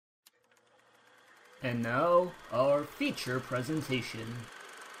And now, our feature presentation.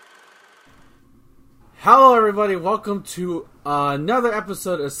 Hello everybody, welcome to another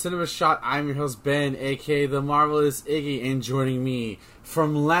episode of Cinema Shot. I'm your host Ben, aka The Marvelous Iggy, and joining me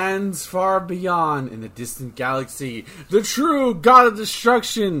from lands far beyond in the distant galaxy, the true god of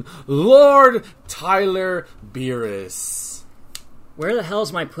destruction, Lord Tyler Beerus. Where the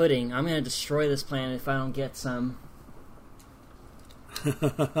hell's my pudding? I'm gonna destroy this planet if I don't get some.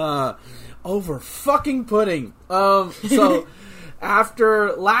 Over fucking pudding. So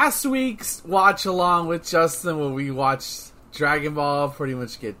after last week's watch along with Justin, where we watched Dragon Ball pretty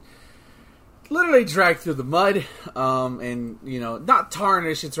much get literally dragged through the mud, and not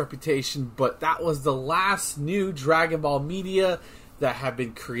tarnish its reputation, but that was the last new Dragon Ball media that had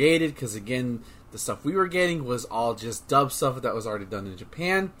been created, because again, the stuff we were getting was all just dub stuff that was already done in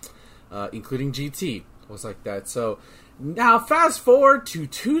Japan, including GT. It was like that. So now fast forward to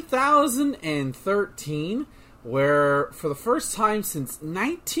 2013, where for the first time since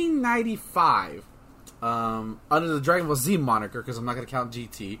 1995, under the Dragon Ball Z moniker, because I'm not going to count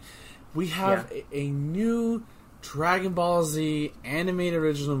GT, we have a new Dragon Ball Z animated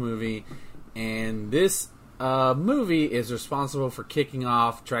original movie, and this movie is responsible for kicking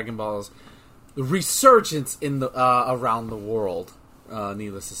off Dragon Ball's resurgence in the around the world,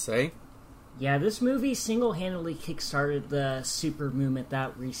 needless to say. Yeah, this movie single-handedly kickstarted the super movement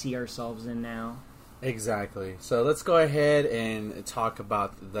that we see ourselves in now. Exactly. So let's go ahead and talk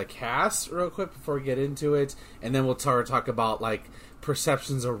about the cast real quick before we get into it, and then we'll talk about like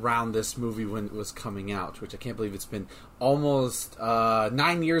perceptions around this movie when it was coming out, which I can't believe it's been almost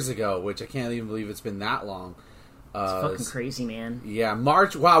 9 years ago, which I can't even believe it's been that long. It's fucking crazy, man. Yeah,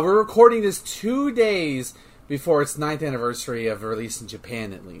 March. Wow, we're recording this 2 days before its 9th anniversary of release in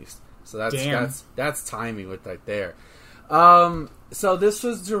Japan, at least. So that's timing with right there. So this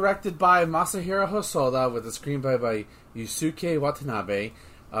was directed by Masahiro Hosoda with a screenplay by Yusuke Watanabe,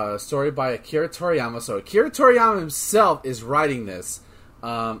 story by Akira Toriyama. So Akira Toriyama himself is writing this,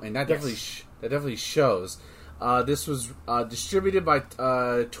 and that definitely shows. This was distributed by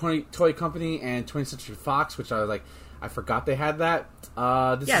Toy Company and 20th Century Fox, which I was like, I forgot they had that.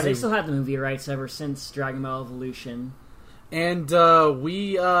 They still have the movie rights ever since Dragon Ball Evolution. And Tara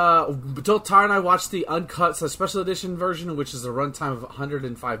and I watched the uncut special edition version, which is a runtime of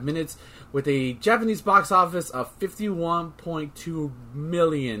 105 minutes, with a Japanese box office of $51.2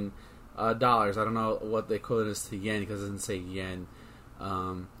 million. I don't know what the equivalent is to yen, because it doesn't say yen.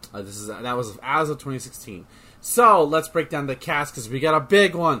 That was as of 2016. So let's break down the cast, because we got a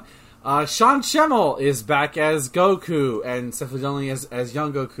big one. Sean Schemmel is back as Goku, and Seth Donley as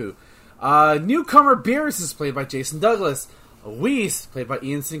young Goku. Newcomer Beerus is played by Jason Douglas. Whis, played by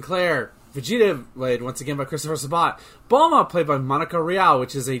Ian Sinclair. Vegeta, played once again by Christopher Sabat. Bulma, played by Monica Rial,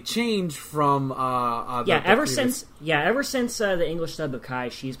 which is a change from ever since the English dub of Kai,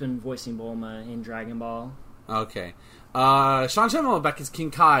 she's been voicing Bulma in Dragon Ball. Okay. Sean Schemmel back as King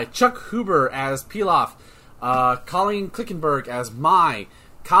Kai. Chuck Huber as Pilaf. Colleen Clickenberg as Mai.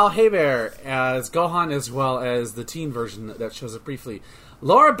 Kyle Hebert as Gohan, as well as the teen version that shows up briefly.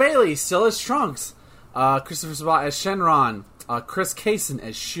 Laura Bailey still as Trunks. Christopher Sabat as Shenron. Chris Kaysen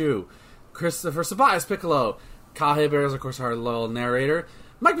as Shu. Christopher Sabat as Piccolo. Kyle Hebert is, of course, our loyal narrator.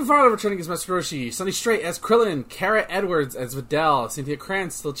 Mike McFarlane returning as Master Roshi. Sonny Strait as Krillin. Kara Edwards as Videl. Cynthia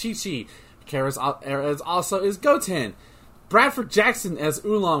Kranz still Chi-Chi. Kara also is Goten. Bradford Jackson as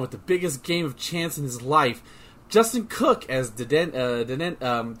Oolong with the biggest game of chance in his life. Justin Cook as Dende.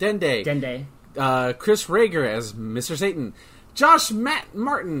 Chris Rager as Mr. Satan. Josh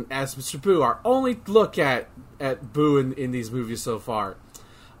Martin as Mr. Boo. Our only look at Boo in these movies so far.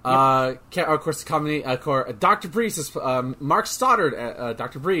 Of course, the comedy. Dr. Breeze is Mark Stoddard as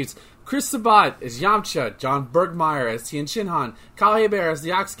Dr. Breeze. Chris Sabat as Yamcha. John Bergmeyer as Tien Shinhan. Kyle Hebert as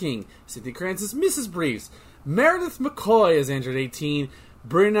the Ox King. Cynthia Kranz as Mrs. Breeze. Meredith McCoy as Android 18.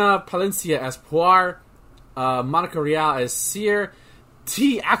 Brina Palencia as Puar. Monica Rial as Seer.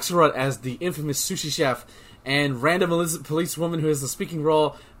 T. Axelrod as the infamous sushi chef. And random policewoman who has the speaking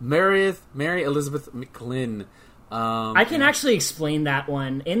role, Mary Elizabeth McLean. I can actually explain that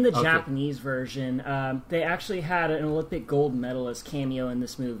one. In the Japanese version, they actually had an Olympic gold medalist cameo in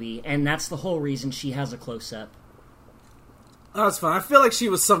this movie, and that's the whole reason she has a close-up. Oh, that's fun. I feel like she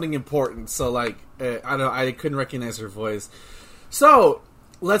was something important, so I couldn't recognize her voice. So,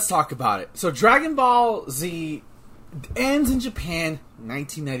 let's talk about it. So, Dragon Ball Z ends in Japan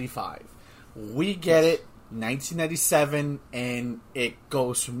 1995. We get it. 1997, and it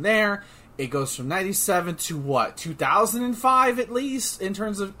goes from there. It goes from 97 to what? 2005 at least, in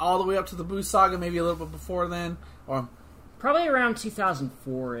terms of all the way up to the Buu Saga, maybe a little bit before then, or probably around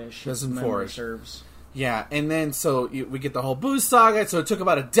 2004-ish. 2004-ish. Yeah, and then we get the whole Boo saga. So it took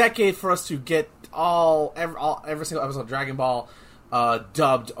about a decade for us to get every single episode of Dragon Ball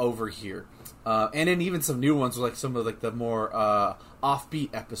dubbed over here, and then even some new ones, like some of like the more offbeat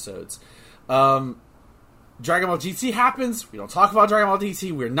episodes. Dragon Ball GT happens. We don't talk about Dragon Ball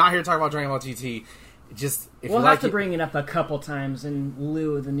GT. We're not here to talk about Dragon Ball GT. We'll have to bring it up a couple times in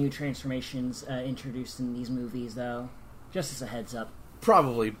lieu of the new transformations introduced in these movies, though. Just as a heads up.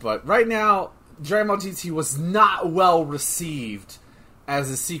 Probably, but right now, Dragon Ball GT was not well received as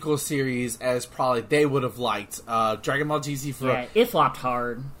a sequel series as probably they would have liked. Dragon Ball GT it flopped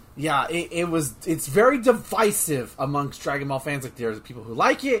hard. Yeah, it's very divisive amongst Dragon Ball fans. Like, there's people who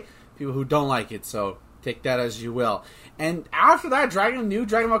like it, people who don't like it, so take that as you will. And after that, new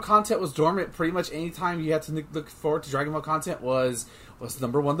Dragon Ball content was dormant. Pretty much any time you had to look forward to Dragon Ball content was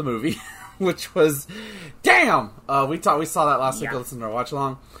number one, the movie, which was, damn! We saw that last week, listened to our watch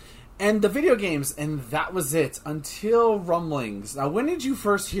along. And the video games, and that was it, until rumblings. Now, when did you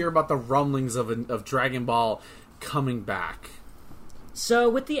first hear about the rumblings of Dragon Ball coming back? So,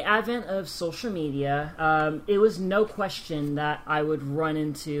 with the advent of social media, it was no question that I would run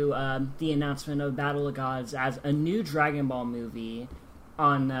into the announcement of Battle of Gods as a new Dragon Ball movie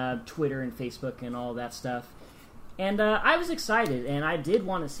on Twitter and Facebook and all that stuff. And I was excited, and I did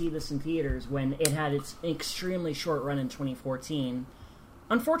want to see this in theaters when it had its extremely short run in 2014.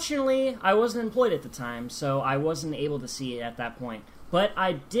 Unfortunately, I wasn't employed at the time, so I wasn't able to see it at that point. But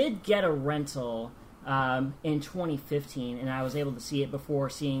I did get a rental in 2015, and I was able to see it before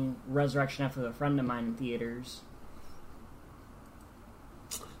seeing Resurrection F with a friend of mine in theaters.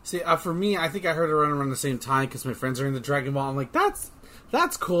 See, for me, I think I heard it around the same time because my friends are into Dragon Ball. I'm like, that's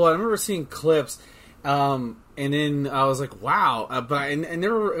cool. I remember seeing clips, and then I was like, wow. But I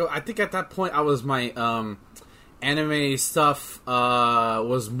never. I think at that point, I was my anime stuff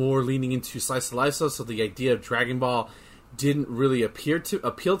was more leaning into slice of life stuff, so the idea of Dragon Ball didn't really appeal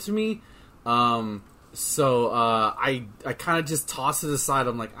to me. So I kind of just tossed it aside.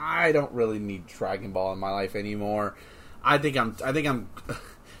 I'm like, I don't really need Dragon Ball in my life anymore. I think I'm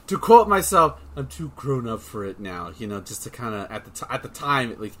to quote myself, I'm too grown up for it now. Just to kind of at the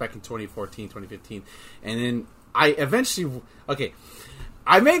time, at least back in 2014, 2015, and then I eventually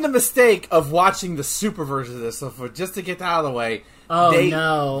I made the mistake of watching the Super version of this. So just to get that out of the way,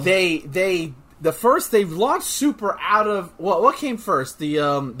 they launched Super out of what came first,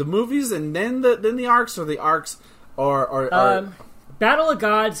 the movies and then the arcs, or the arcs or Battle of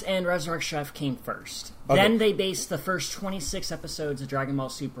Gods and Resurrection F came first. Okay. Then they based the first 26 episodes of Dragon Ball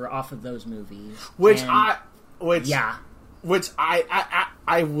Super off of those movies. Which I liked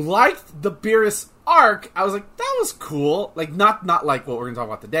the Beerus arc. I was like, that was cool. Like not like what we're gonna talk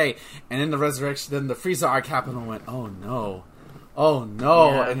about today. And then the Frieza arc happened, and I went, oh no.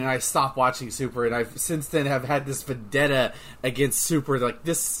 Yeah. And then I stopped watching Super, and I've since then have had this vendetta against Super. Like,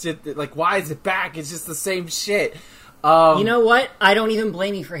 this shit, like, why is it back? It's just the same shit. You know what? I don't even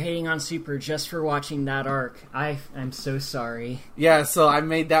blame you for hating on Super just for watching that arc. I'm so sorry. Yeah, so I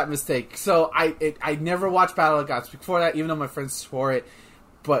made that mistake. So I never watched Battle of Gods before that, even though my friends swore it.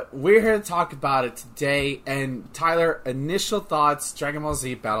 But we're here to talk about it today. And Tyler, initial thoughts, Dragon Ball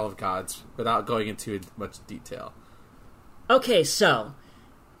Z Battle of Gods, without going into much detail. Okay, so,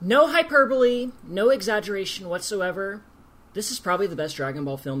 no hyperbole, no exaggeration whatsoever. This is probably the best Dragon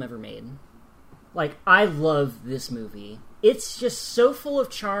Ball film ever made. Like, I love this movie. It's just so full of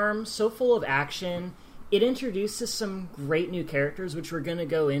charm, so full of action. It introduces some great new characters, which we're going to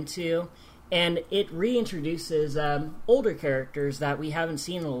go into. And it reintroduces older characters that we haven't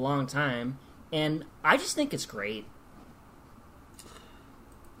seen in a long time. And I just think it's great.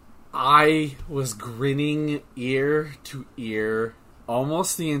 I was grinning ear to ear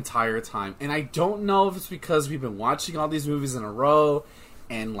almost the entire time. And I don't know if it's because we've been watching all these movies in a row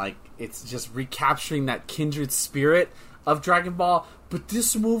and, like, it's just recapturing that kindred spirit of Dragon Ball. But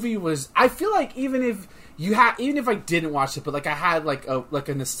this movie was... I feel like even if I didn't watch it, but, like, I had, like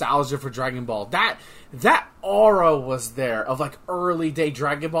a nostalgia for Dragon Ball, that aura was there of, like, early day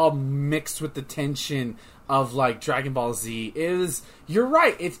Dragon Ball mixed with the tension of, like, Dragon Ball Z. You're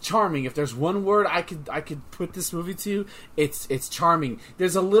right, it's charming. If there's one word I could put this movie to, it's charming.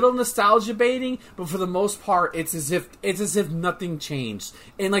 There's a little nostalgia baiting, but for the most part, it's as if nothing changed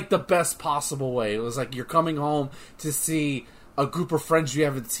in, like, the best possible way. It was like you're coming home to see a group of friends you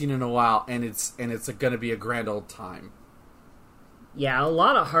haven't seen in a while, and it's going to be a grand old time. Yeah, a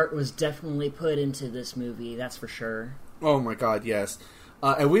lot of heart was definitely put into this movie, that's for sure. Oh my god, yes.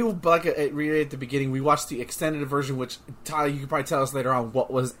 And we will, like I reiterated at the beginning, we watched the extended version, which, Tyler, you can probably tell us later on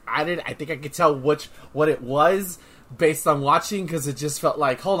what was added. I think I could tell what it was, based on watching, because it just felt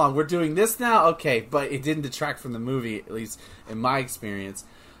like, hold on, we're doing this now? Okay, but it didn't detract from the movie, at least in my experience.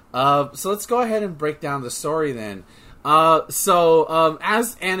 So let's go ahead and break down the story then. As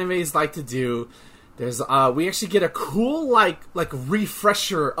animes like to do, there's we actually get a cool like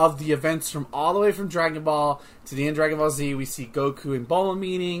refresher of the events from all the way from Dragon Ball to the end of Dragon Ball Z. We see Goku and Bulma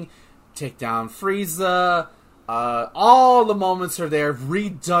meeting, take down Frieza. All the moments are there,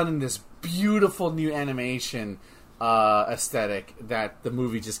 redone in this beautiful new animation aesthetic that the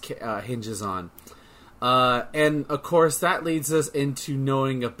movie just hinges on. And of course, that leads us into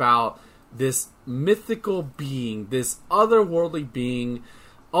knowing about this mythical being, this otherworldly being,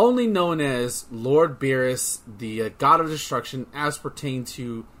 only known as Lord Beerus, the God of Destruction, as pertained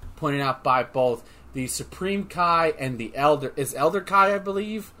to, pointed out by both the Supreme Kai and the Elder. Is Elder Kai, I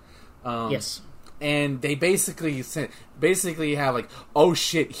believe? Yes. And they basically have like, oh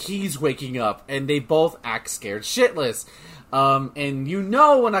shit, he's waking up, and they both act scared shitless. And you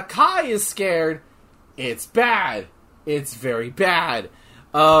know when a Kai is scared, it's bad. It's very bad.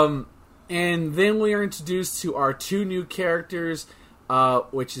 And then we are introduced to our two new characters,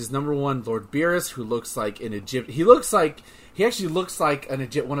 which is number one, Lord Beerus, who looks like an Egyptian. He actually looks like an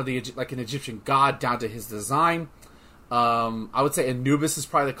Egyptian god down to his design. I would say Anubis is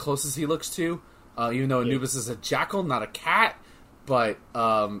probably the closest he looks to, even though Anubis is a jackal, not a cat. But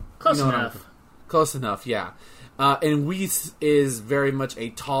close enough. Close enough, yeah. And Whis is very much a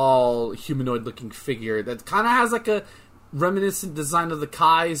tall, humanoid-looking figure that kind of has like a reminiscent design of the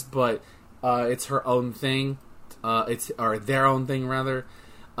Kai's, but it's her own thing. Or their own thing, rather.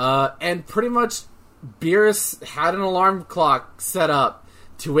 And pretty much, Beerus had an alarm clock set up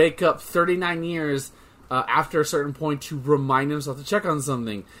to wake up 39 years after a certain point to remind himself to check on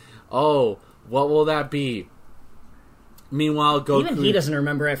something. Oh, what will that be? Meanwhile, Goku... Even he doesn't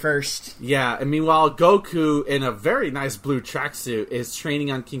remember at first. Yeah, and meanwhile, Goku, in a very nice blue tracksuit, is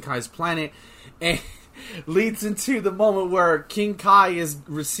training on King Kai's planet, and leads into the moment where King Kai is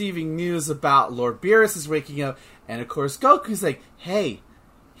receiving news about Lord Beerus is waking up, and of course, Goku's like, hey,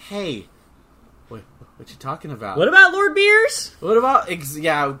 what you talking about? What about Lord Beerus? What about...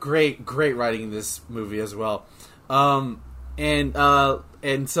 yeah, great writing in this movie as well. And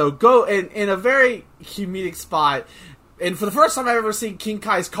so go in a very comedic spot. And for the first time I've ever seen King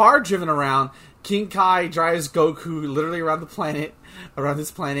Kai's car driven around, King Kai drives Goku literally around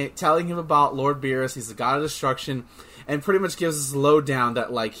this planet, telling him about Lord Beerus. He's the god of destruction, and pretty much gives us a lowdown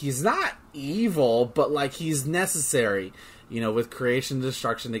that, like, he's not evil, but, like, he's necessary. You know, with creation and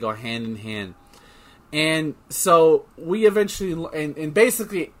destruction, they go hand in hand. And so we eventually, and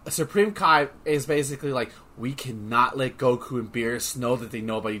basically, Supreme Kai is basically like, we cannot let Goku and Beerus know that they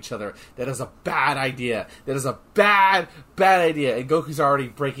know about each other. That is a bad idea. That is a bad idea. And Goku's already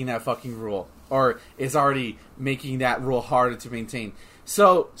breaking that fucking rule. Or is already making that rule harder to maintain.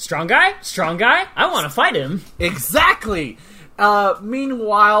 So... Strong guy? I want to fight him. Exactly!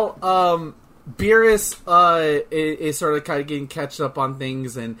 Meanwhile, Beerus is sort of kind of getting catch up on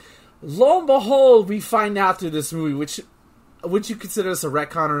things, and lo and behold, we find out through this movie, which would you consider this a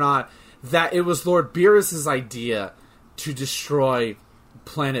retcon or not, that it was Lord Beerus' idea to destroy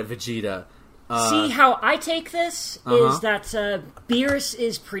Planet Vegeta. See, how I take this is that Beerus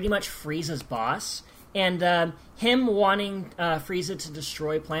is pretty much Frieza's boss, and him wanting Frieza to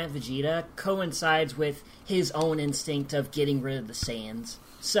destroy Planet Vegeta coincides with his own instinct of getting rid of the Saiyans.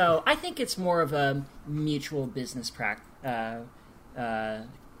 So I think it's more of a mutual business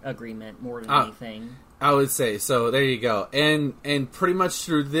agreement more than anything. I would say so. There you go. And pretty much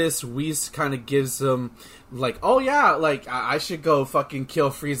through this, Whis kind of gives them like, oh yeah, like I should go fucking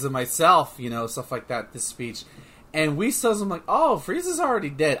kill Frieza myself, you know, stuff like that. This speech, and Whis tells him like, oh, Frieza's already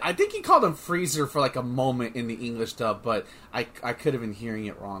dead. I think he called him Freezer for like a moment in the English dub, but I could have been hearing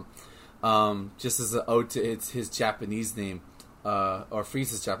it wrong. Just as an ode to his Japanese name, or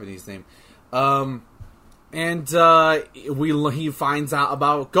Frieza's Japanese name. And he finds out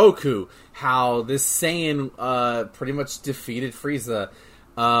about Goku, how this Saiyan pretty much defeated Frieza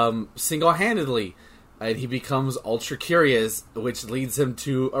single-handedly, and he becomes ultra curious, which leads him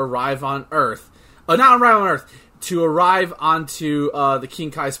to arrive on Earth. Not arrive on Earth, to arrive onto the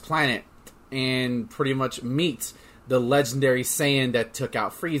King Kai's planet and pretty much meet the legendary Saiyan that took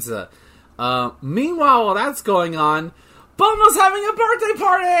out Frieza. Meanwhile, while that's going on, Bulma's having a birthday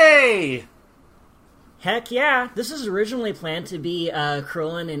party! Heck yeah. This was originally planned to be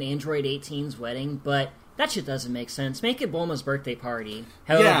Krillin and Android 18's wedding, but that shit doesn't make sense. Make it Bulma's birthday party,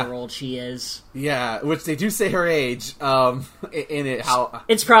 however old she is. Yeah, which they do say her age in it. How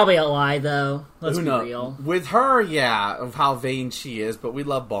it's probably a lie, though. Let's be real. With her, yeah, of how vain she is, but we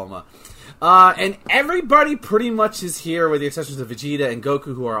love Bulma. And everybody pretty much is here, with the exceptions of Vegeta and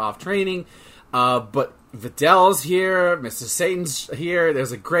Goku, who are off training. But Vidal's here, Mr. Satan's here.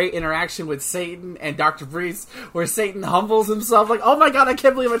 There's a great interaction with Satan and Dr. Breeze, where Satan humbles himself, like, "Oh my god, I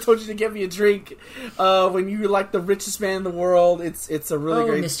can't believe I told you to get me a drink when you're like the richest man in the world." It's a really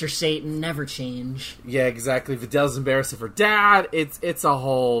great. Mr. Satan, never change. Yeah, exactly. Vidal's embarrassed of her dad. It's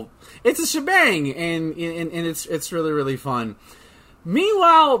a shebang, and it's really, really fun.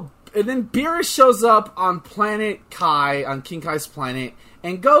 Meanwhile, and then Beerus shows up on planet Kai, on King Kai's planet.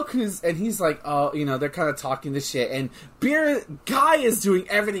 And he's like, oh, they're kind of talking this shit. And Kai is doing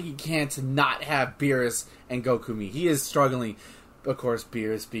everything he can to not have Beerus and Goku meet. He is struggling. Of course,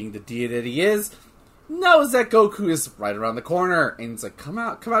 Beerus, being the deity that he is, knows that Goku is right around the corner. And he's like, come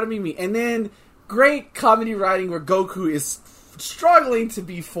out and meet me. And then, great comedy writing where Goku is struggling to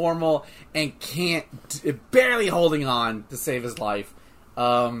be formal and barely holding on to save his life.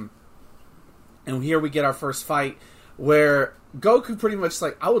 And here we get our first fight, where Goku pretty much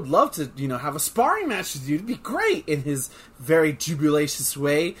like, I would love to, have a sparring match with you. It'd be great, in his very jubilatious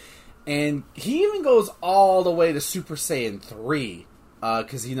way. And he even goes all the way to Super Saiyan 3,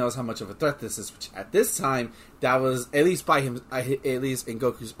 because he knows how much of a threat this is. Which at this time, that was, at least in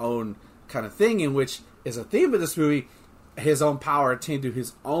Goku's own kind of thing, in which is a theme of this movie, his own power attained to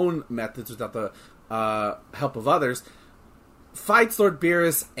his own methods without the help of others, fights Lord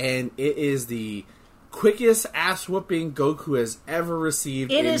Beerus, and it is the quickest ass whooping Goku has ever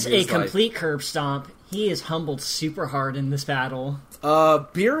received. It is a complete curb stomp. He is humbled super hard in this battle.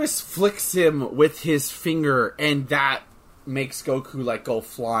 Beerus flicks him with his finger, and that makes Goku go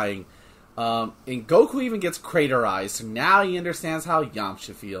flying. And Goku even gets craterized, so now he understands how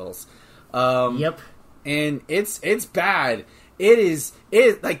Yamcha feels. Yep. And it's bad.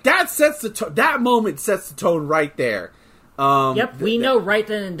 That sets the that moment sets the tone right there. We know right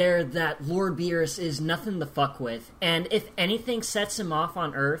then and there that Lord Beerus is nothing to fuck with, and if anything sets him off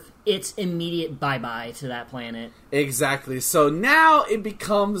on Earth, it's immediate bye-bye to that planet. Exactly. So now it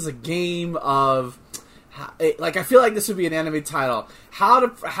becomes a game of, I feel like this would be an anime title. How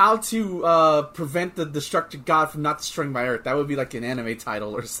to prevent the destructive god from not destroying my Earth. That would be like an anime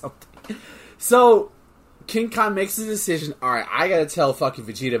title or something. So King Kai makes a decision. Alright, I gotta tell fucking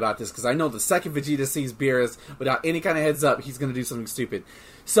Vegeta about this, because I know the second Vegeta sees Beerus without any kind of heads up, he's gonna do something stupid.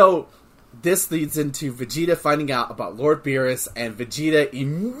 So this leads into Vegeta finding out about Lord Beerus, and Vegeta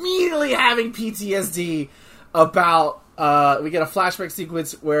immediately having PTSD about, we get a flashback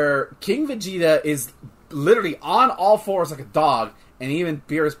sequence where King Vegeta is literally on all fours like a dog, and even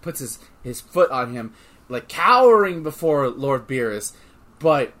Beerus puts his foot on him, cowering before Lord Beerus.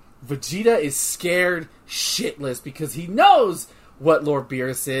 But Vegeta is scared shitless because he knows what Lord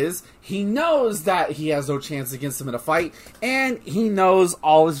Beerus is. He knows that he has no chance against him in a fight, and he knows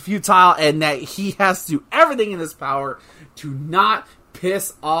all is futile, and that he has to do everything in his power to not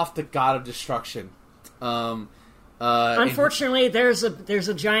piss off the God of Destruction. Unfortunately, there's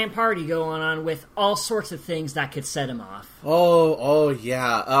a giant party going on with all sorts of things that could set him off. Oh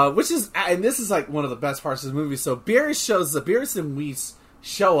yeah. Which is, and this is one of the best parts of the movie. So Beerus and Whis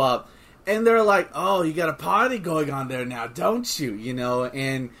show up, and they're like, "Oh, you got a party going on there now, don't you?"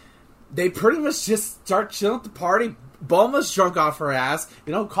 And they pretty much just start chilling at the party. Bulma's drunk off her ass.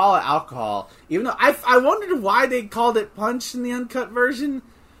 They don't call it alcohol, even though I wondered why they called it punch in the uncut version.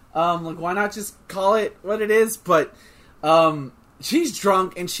 Why not just call it what it is? But she's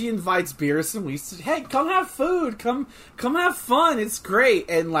drunk, and she invites Beerus and Whis. Hey, come have food. Come have fun. It's great.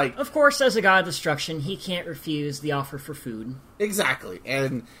 And of course, as a god of destruction, he can't refuse the offer for food. Exactly.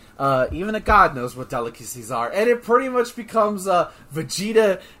 And even a god knows what delicacies are. And it pretty much becomes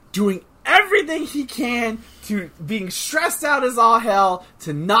Vegeta doing everything he can to being stressed out as all hell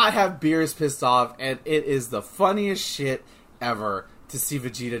to not have Beerus pissed off. And it is the funniest shit ever to see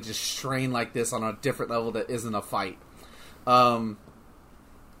Vegeta just strain like this on a different level that isn't a fight. And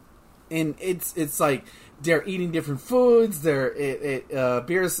it's like they're eating different foods.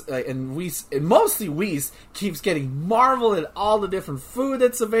 Beerus and Whis, and mostly Whis, keeps getting marveled at all the different food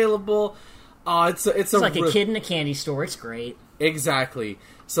that's available. It's like a kid in a candy store. It's great. Exactly.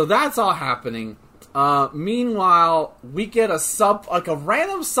 So that's all happening. Meanwhile, we get a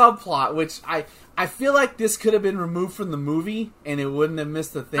random subplot, which I feel like this could have been removed from the movie, and it wouldn't have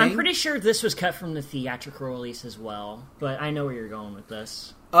missed the thing. I'm pretty sure this was cut from the theatrical release as well, but I know where you're going with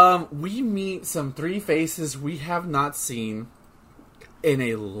this. We meet some three faces we have not seen in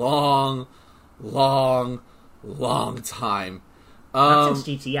a long, long, long time. Not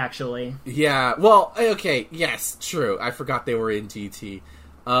since GT, actually. Yeah, well, okay, yes, true. I forgot they were in GT.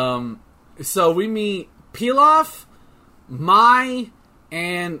 So we meet Pilaf, Mai,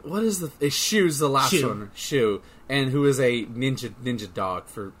 And what is Shu's the last one. Shu. And who is a ninja dog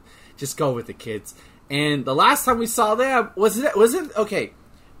for... Just go with the kids. And the last time we saw them... Was it... Okay.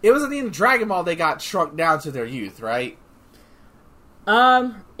 It was at the end of Dragon Ball they got shrunk down to their youth, right?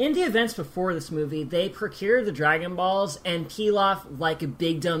 In the events before this movie, they procured the Dragon Balls, and Pilaf, like a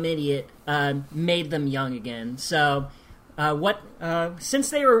big dumb idiot, made them young again. So, since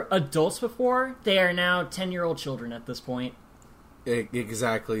they were adults before, they are now 10-year-old children at this point.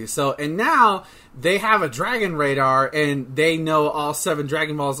 Exactly. So, and now they have a Dragon Radar, and they know all 7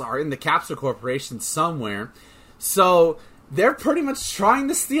 Dragon Balls are in the Capsule Corporation somewhere. So, they're pretty much trying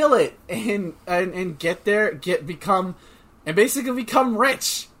to steal it and basically become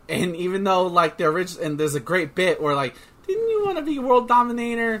rich. And even though, like, they're rich, and there's a great bit where, like, didn't you want to be world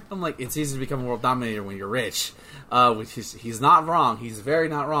dominator? I'm like, it's easy to become a world dominator when you're rich. Which he's not wrong. He's very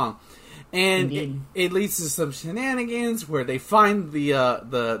not wrong. And it leads to some shenanigans where they find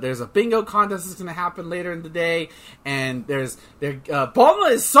there's a bingo contest that's going to happen later in the day, and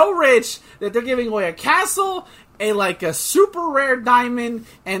Bulma is so rich that they're giving away a castle, a super rare diamond,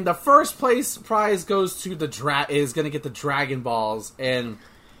 and the first place prize goes to is going to get the Dragon Balls. And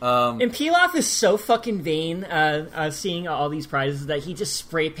Pilaf is so fucking vain, seeing all these prizes that he just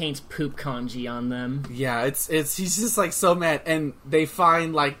spray paints poop kanji on them. Yeah, he's just like so mad, and they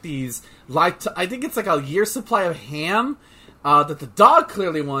find like these I think it's like a year supply of ham that the dog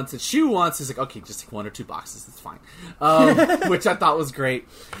clearly wants, that Shu wants. He's like, okay, just take 1 or 2 boxes, it's fine, which I thought was great,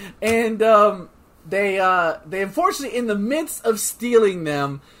 and they unfortunately, in the midst of stealing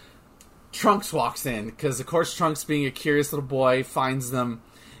them, Trunks walks in because of course Trunks, being a curious little boy, finds them.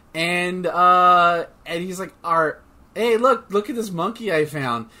 And he's like, hey, look at this monkey I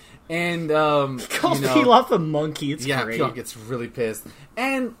found. And, he calls Pilaf a monkey. It's great. Pilaf gets really pissed.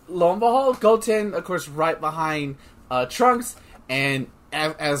 And lo and behold, Goten, of course, right behind Trunks. And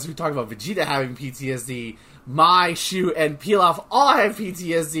as we talk about Vegeta having PTSD, Mai, Shu, and Pilaf all have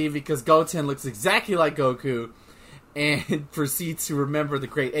PTSD because Goten looks exactly like Goku and proceeds to remember the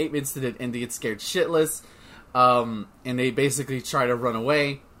Great Ape incident, and they get scared shitless. And they basically try to run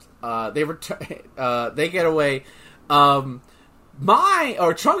away. They get away. Trunks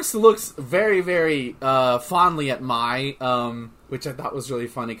looks very, very fondly at Mai, which I thought was really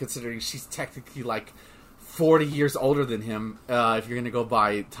funny considering she's technically like 40 years older than him, if you're going to go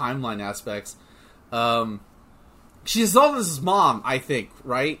by timeline aspects. She's as old as his mom, I think,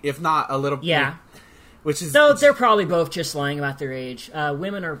 right? If not a little bit. Yeah. They're probably both just lying about their age.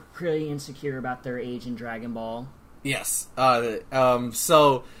 Women are pretty insecure about their age in Dragon Ball. Yes.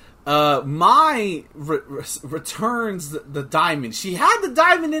 Mai returns the diamond. She had the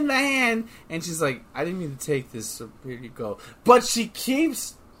diamond in the hand, and she's like, I didn't mean to take this, so here you go. But she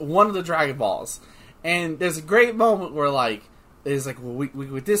keeps one of the Dragon Balls. And there's a great moment where, like, it's like, well, we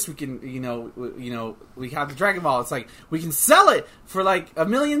with this, we can, we have the Dragon Ball. It's like, we can sell it for, like,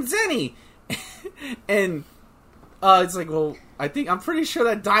 1,000,000 zenny. And it's like, well, I'm pretty sure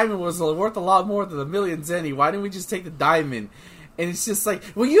that diamond was worth a lot more than 1,000,000 zenny. Why didn't we just take the diamond? And it's just like,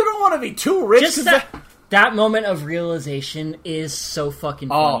 well, you don't want to be too rich. Just that moment of realization is so fucking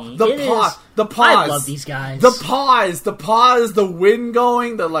funny. The pause. I love these guys. The pause, the wind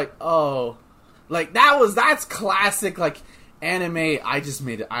going, the like, oh. Like, that's classic, like, anime. I just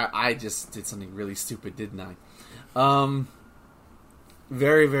did something really stupid, didn't I?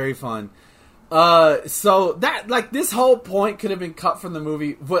 Very, very fun. So that, like, this whole point could have been cut from the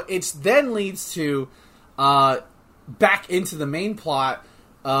movie, but it then leads to, back into the main plot,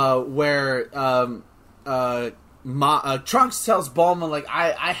 where, Trunks tells Bulma, like,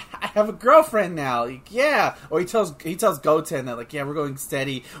 I have a girlfriend now. Like, yeah. Or he tells Goten that, like, yeah, we're going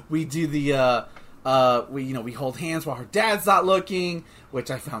steady. We do the, we hold hands while her dad's not looking, which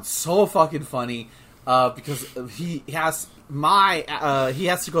I found so fucking funny, because he has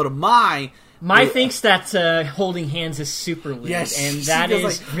to go to Mai. Mai thinks that holding hands is super lewd, and that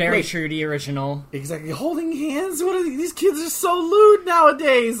is very true to the original. Exactly. Holding hands? What are these kids are so lewd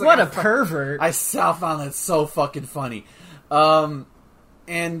nowadays. Like, what a pervert. I found that so fucking funny. And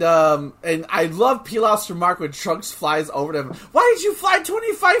I love Pilaf's remark when Trunks flies over to him. Why did you fly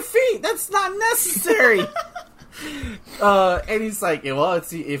 25 feet? That's not necessary. And he's like, well,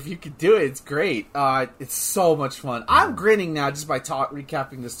 if you could do it, it's great. It's so much fun. I'm grinning now just by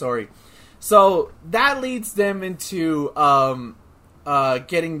recapping the story. So that leads them into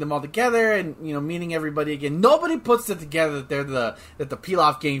getting them all together and meeting everybody again. Nobody puts it together that the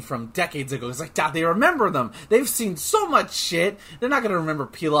Pilaf gang from decades ago. It's like, they remember them. They've seen so much shit. They're not going to remember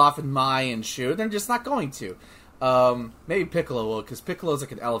Pilaf and Mai and Shu. They're just not going to. Maybe Piccolo will, because Piccolo's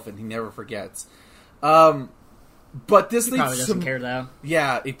like an elephant. He never forgets. But this leads Probably to doesn't some... care though.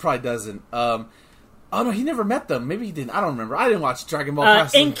 Yeah, he probably doesn't. Oh no, he never met them. Maybe he didn't. I don't remember. I didn't watch Dragon Ball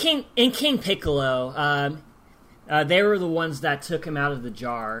past in King Piccolo, they were the ones that took him out of the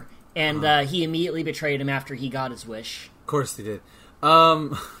jar, and he immediately betrayed him after he got his wish. Of course he did.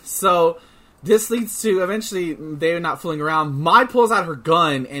 So this leads to eventually they're not fooling around. Mai pulls out her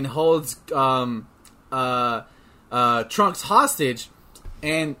gun and holds Trunks hostage,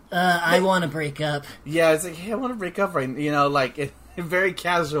 and I want to break up. yeah, it's like, hey, I want to break up right, like in a very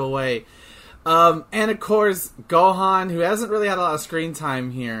casual way. And of course, Gohan, who hasn't really had a lot of screen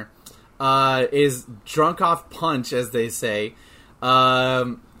time here, is drunk off punch, as they say.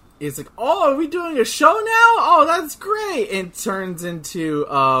 It's like, oh, are we doing a show now? Oh, that's great! And turns into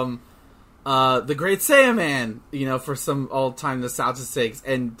the Great Saiyaman, for some old time nostalgia sakes,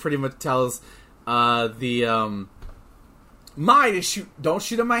 and pretty much tells Mai to don't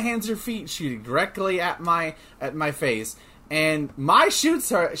shoot at my hands or feet, shoot directly at my face. And Mai shoots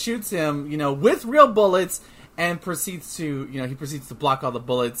him, with real bullets, and proceeds to block all the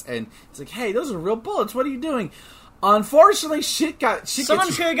bullets. And it's like, hey, those are real bullets. What are you doing? Unfortunately, Someone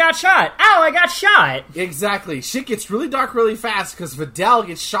should have got shot. Ow, I got shot. Exactly. Shit gets really dark really fast because Videl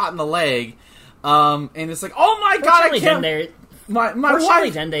gets shot in the leg. And it's like, oh my god, I can't... My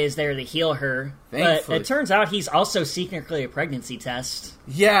wife... Dende is there to heal her. Thankfully. But it turns out he's also secretly a pregnancy test.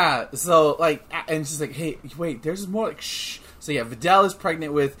 Yeah, so, and she's like, hey, wait, there's more, shh. So yeah, Videl is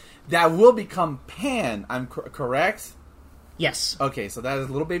pregnant with... That will become Pan, I'm correct? Yes. Okay, so that is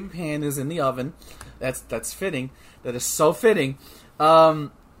little baby Pan is in the oven. That's fitting. That is so fitting.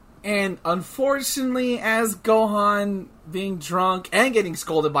 And unfortunately, as Gohan being drunk and getting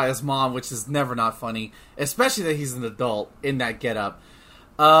scolded by his mom, which is never not funny, especially that he's an adult in that getup.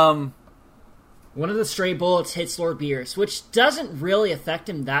 One of the stray bullets hits Lord Beerus, which doesn't really affect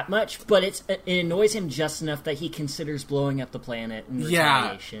him that much, but it annoys him just enough that he considers blowing up the planet in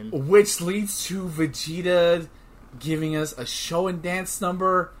retaliation. Yeah, which leads to Vegeta giving us a show and dance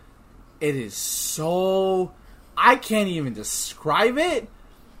number. It is so... I can't even describe it,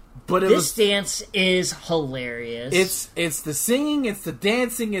 but this dance is hilarious. It's the singing, it's the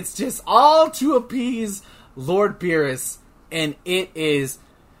dancing, it's just all to appease Lord Beerus, and it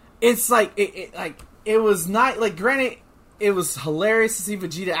was not, granted, it was hilarious to see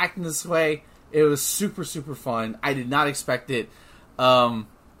Vegeta acting this way. It was super, super fun. I did not expect it.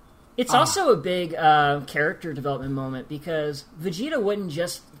 It's also a big character development moment because Vegeta wouldn't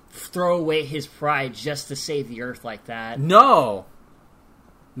just throw away his pride just to save the Earth like that. No,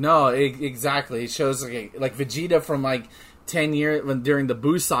 exactly. It shows like Vegeta from 10 years during the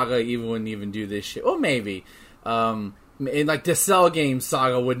Buu saga even wouldn't even do this shit. Well, maybe in the Cell game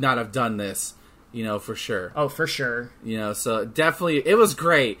saga would not have done this. For sure. Oh, for sure. So definitely it was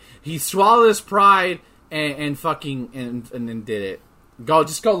great. He swallowed his pride and then did it.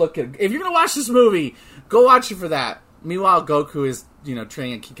 Just go look at it. If you're gonna watch this movie, go watch it for that. Meanwhile, Goku is,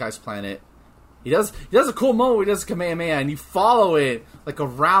 training at Kikai's planet. He does a cool moment where he does a Kamehameha, and you follow it,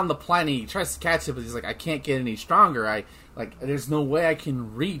 around the planet. He tries to catch it, but he's like, I can't get any stronger. There's no way I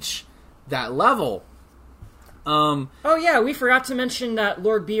can reach that level. Oh yeah, we forgot to mention that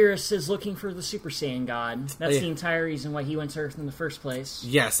Lord Beerus is looking for the Super Saiyan God. That's the entire reason why he went to Earth in the first place.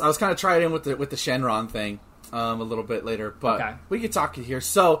 Yes, I was kind of trying in with the Shenron thing a little bit later, but we can talk it here.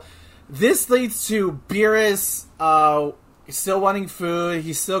 So this leads to Beerus still wanting food.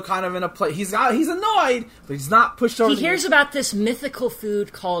 He's still kind of in a place. He's annoyed, but he's not pushed over. He hears about this mythical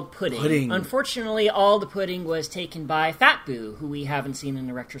food called pudding. Unfortunately, all the pudding was taken by Fat Boo, who we haven't seen in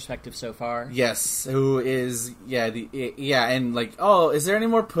the retrospective so far. Yes, who is and oh, is there any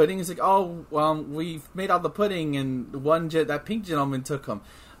more pudding? He's like, oh, we've made all the pudding, and that pink gentleman took them.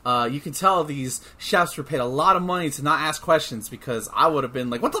 You can tell these chefs were paid a lot of money to not ask questions, because I would have been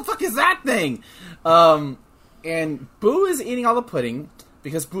like, what the fuck is that thing? And Boo is eating all the pudding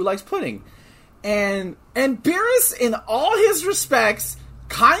because Boo likes pudding. And Beerus, in all his respects,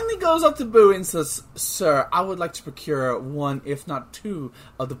 kindly goes up to Boo and says, sir, I would like to procure one, if not two,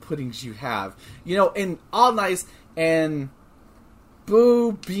 of the puddings you have. And all nice. And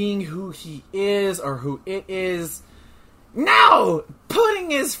Boo, being who he is, or who it is, no!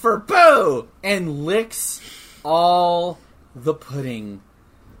 Pudding is for Boo! And licks all the pudding.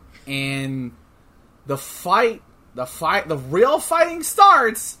 And the real fighting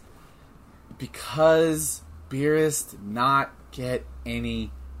starts because Beerus did not get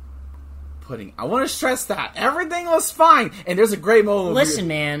any pudding. I want to stress that. Everything was fine. And there's a great moment. Listen,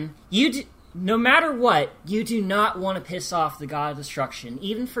 man. No matter what, you do not want to piss off the god of destruction,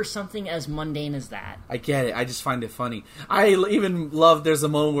 even for something as mundane as that. I get it. I just find it funny. I even love there's a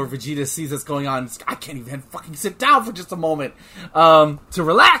moment where Vegeta sees what's going on. I can't even fucking sit down for just a moment to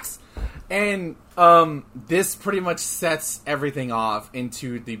relax. And this pretty much sets everything off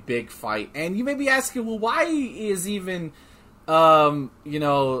into the big fight. And you may be asking, well, why is even, Beerus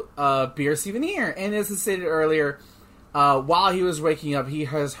even here? And as I stated earlier, while he was waking up, he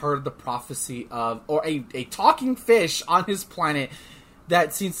has heard the prophecy of, or a talking fish on his planet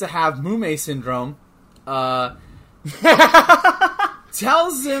that seems to have Mume syndrome,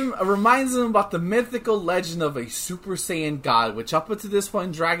 reminds him about the mythical legend of a Super Saiyan God, which up until this point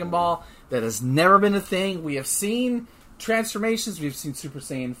in Dragon Ball, that has never been a thing. We have seen transformations, we've seen Super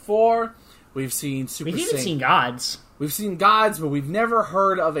Saiyan 4, we've seen Super Saiyan... We've even seen gods. We've seen gods, but we've never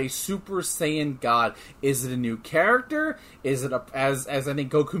heard of a Super Saiyan God. Is it a new character? Is it as I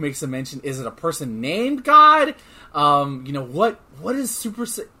think Goku makes a mention, is it a person named God? What is Super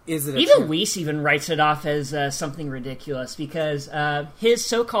Saiyan? Is it even Whis even writes it off as something ridiculous because his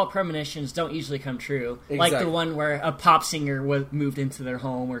so-called premonitions don't usually come true. Exactly. Like the one where a pop singer was moved into their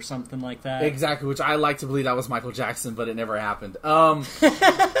home or something like that. Exactly, which I like to believe that was Michael Jackson, but it never happened.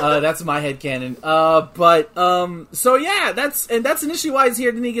 That's my headcanon. So yeah, that's initially why he's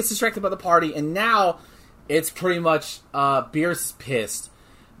here. Then he gets distracted by the party, and now it's pretty much Beerus is pissed.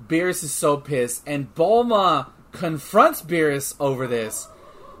 Beerus is so pissed, and Bulma confronts Beerus over this.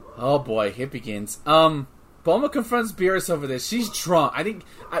 Oh boy, it begins. Bulma confronts Beerus over this. She's drunk.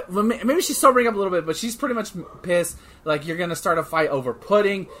 Maybe she's sobering up a little bit, but she's pretty much pissed. Like, you're gonna start a fight over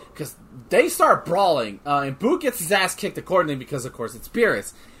pudding, because they start brawling. And Boo gets his ass kicked accordingly, because of course it's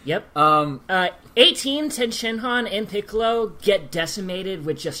Beerus. Yep. 18, Tenshinhan, and Piccolo get decimated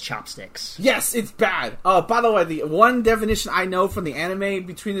with just chopsticks. Yes, it's bad. By the way, the one definition I know from the anime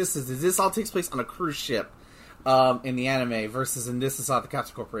between this is this all takes place on a cruise ship. In the anime versus in this is at the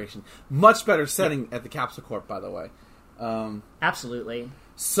Capsule Corporation. Much better setting at the Capsule Corp, by the way. Absolutely.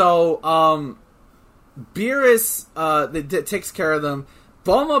 So, Beerus takes care of them.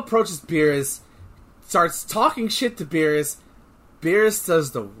 Bulma approaches Beerus, starts talking shit to Beerus. Beerus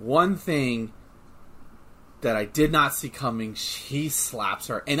does the one thing that I did not see coming. She slaps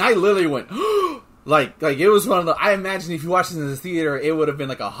her. And I literally went, like it was one of the... I imagine if you watched it in the theater, it would have been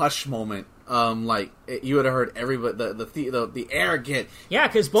like a hush moment. You would have heard everybody, the air get... Yeah,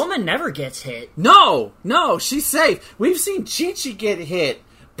 because Bulma never gets hit. No, she's safe. We've seen Chi-Chi get hit,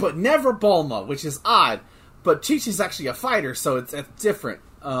 but never Bulma, which is odd. But Chi-Chi's actually a fighter, so it's different.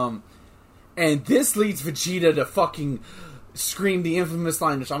 And this leads Vegeta to fucking scream the infamous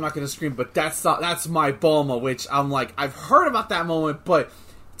line, which I'm not going to scream, but that's my Bulma, which I'm like, I've heard about that moment, but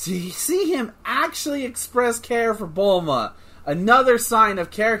to see him actually express care for Bulma... Another sign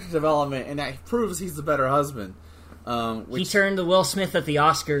of character development, and that proves he's the better husband. He turned to Will Smith at the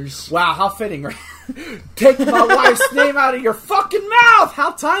Oscars. Wow, how fitting, right? Take my wife's name out of your fucking mouth!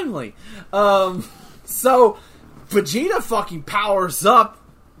 How timely. So, Vegeta fucking powers up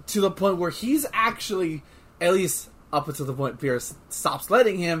to the point where he's actually, at least up until the point Beerus stops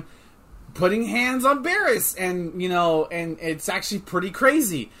letting him, putting hands on Beerus, and it's actually pretty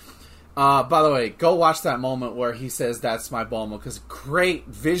crazy. By the way, go watch that moment where he says, "That's my Bulma," because great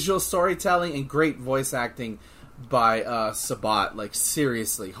visual storytelling and great voice acting by Sabat. Like,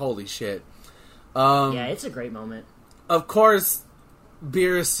 seriously, holy shit. Yeah, it's a great moment. Of course,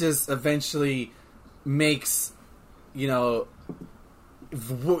 Beerus just eventually makes, easy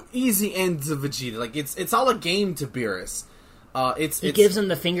ends of Vegeta. Like, it's all a game to Beerus. He gives him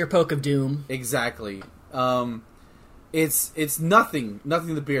the finger poke of doom. Exactly. It's nothing to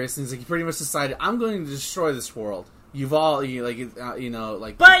Beerus. He's like, he pretty much decided, I'm going to destroy this world. But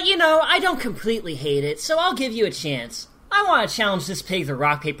I don't completely hate it, so I'll give you a chance. I want to challenge this pig to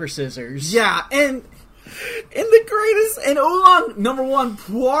rock paper scissors. Yeah, and the greatest, and Oolong, number one,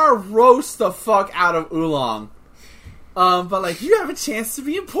 Puar roasts the fuck out of Oolong. But like, you have a chance to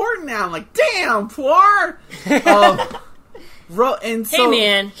be important now. I'm like, damn, Puar. Hey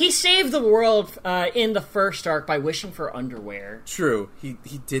man, he saved the world in the first arc by wishing for underwear. True, he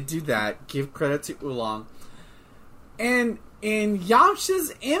did do that. Give credit to Oolong. And in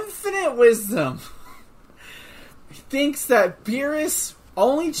Yamcha's infinite wisdom, he thinks that Beerus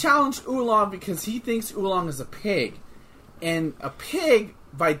only challenged Oolong because he thinks Oolong is a pig. And a pig,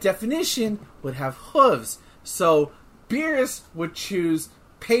 by definition, would have hooves. So Beerus would choose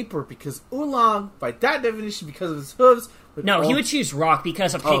paper because Oolong, by that definition, because of his hooves... he would choose rock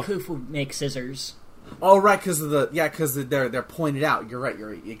because a pig hoof would make scissors. Oh, right, because they're pointed out. You're right,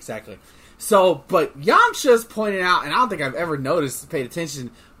 exactly. So, but Yamcha's pointed out, and I don't think I've ever paid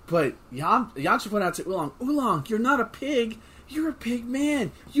attention, but Yamcha pointed out to Oolong, you're not a pig. You're a pig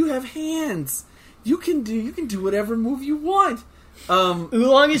man. You have hands. You can do whatever move you want.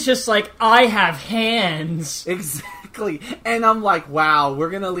 Oolong is just like, I have hands. Exactly. And I'm like, wow, we're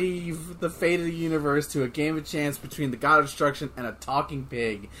going to leave the fate of the universe to a game of chance between the God of Destruction and a talking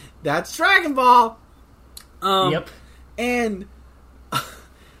pig. That's Dragon Ball. Yep. And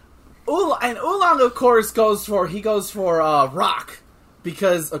Oolong, of course, goes for Rock.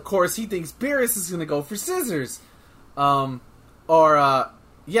 Because, of course, he thinks Beerus is going to go for Scissors. I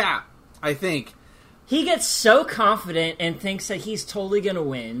think. He gets so confident and thinks that he's totally going to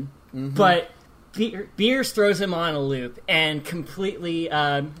win, but Beerus throws him on a loop and completely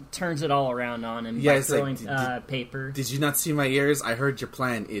turns it all around on him by throwing paper. Did you not see my ears? I heard your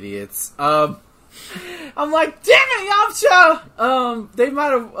plan, idiots. I'm like, damn it, Yamcha! They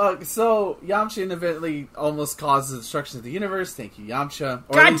might have... so, Yamcha inevitably almost caused the destruction of the universe. Thank you, Yamcha.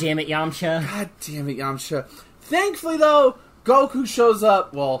 God damn it, Yamcha. God damn it, Yamcha. Thankfully, though, Goku shows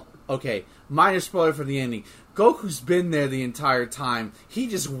up. Well, okay, minor spoiler for the ending. Goku's been there the entire time. He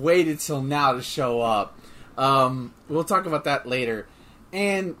just waited till now to show up. We'll talk about that later.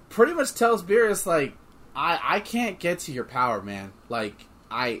 And pretty much tells Beerus, like, I can't get to your power, man. Like,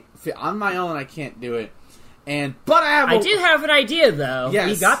 on my own, I can't do it. But I do have an idea, though. Yes.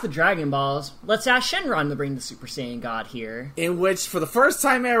 We got the Dragon Balls. Let's ask Shenron to bring the Super Saiyan God here. In which, for the first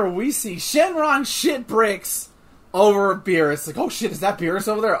time ever, we see Shenron shit bricks over Beerus. Like, oh shit, is that Beerus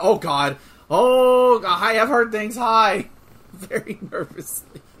over there? Oh god. Oh, hi, I've heard things. Hi. Very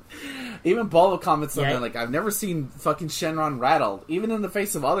nervously. Even Bulma comments something like, I've never seen fucking Shenron rattled, even in the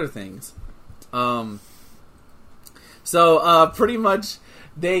face of other things. So, pretty much,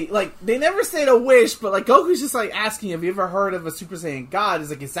 they never said a wish, but, like, Goku's just, like, asking, have you ever heard of a Super Saiyan God? He's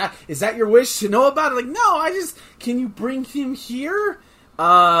like, is that your wish to know about it? Like, no, can you bring him here?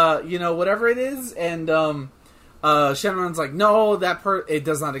 Whatever it is, and, Shenron's like, no,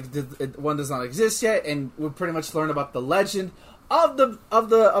 one does not exist yet, and we pretty much learn about the legend of the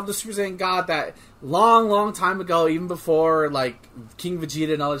Super Saiyan God that long time ago, even before, like, King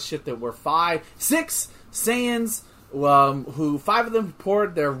Vegeta and all that shit, that were 6 Saiyans, who 5 of them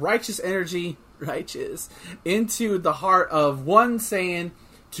poured their righteous energy into the heart of one Saiyan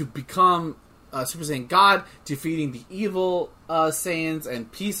to become Super Saiyan God, defeating the evil Saiyans,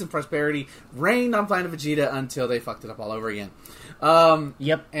 and peace and prosperity reigned on planet Vegeta until they fucked it up all over again.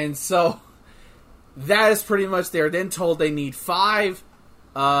 Yep. And so that is pretty much, they're then told they need 5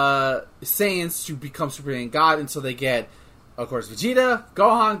 Saiyans to become Super Saiyan God, and so they get, of course, Vegeta,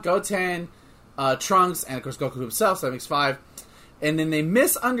 Gohan, Goten, Trunks, and of course Goku himself, so that makes 5. And then they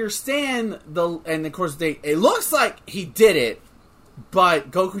misunderstand and of course it looks like he did it, but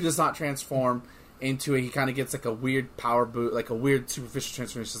Goku does not transform into it. He kind of gets like a weird power boot, like a weird superficial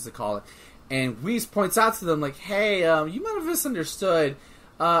transformation, as they call it. And Whis points out to them, like, hey, you might have misunderstood.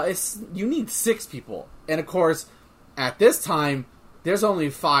 You need 6 people. And of course, at this time, there's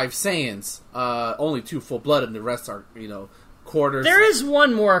only 5 Saiyans. Only 2 full-blooded, and the rest are, quarters. There is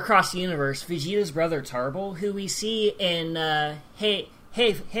one more across the universe, Vegeta's brother Tarbell, who we see in, Hey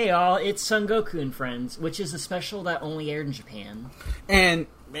all, it's Son Goku and Friends, which is a special that only aired in Japan. And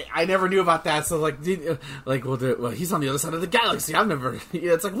I never knew about that, so he's on the other side of the galaxy. I've never...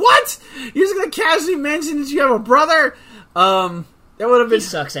 It's like, what? You're just gonna casually mention that you have a brother? That would have been... He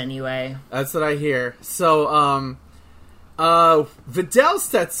sucks anyway. That's what I hear. So, Videl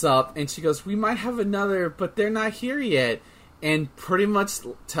sets up, and she goes, we might have another, but they're not here yet. And pretty much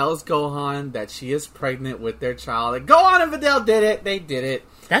tells Gohan that she is pregnant with their child. Like, Gohan and Videl did it. They did it.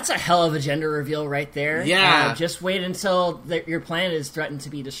 That's a hell of a gender reveal right there. Yeah. Just wait until your planet is threatened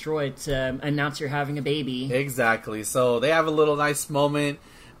to be destroyed to announce you're having a baby. Exactly. So they have a little nice moment.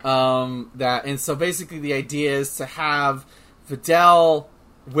 And so basically the idea is to have Videl,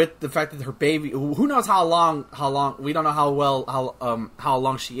 with the fact that her baby, who knows how long, we don't know how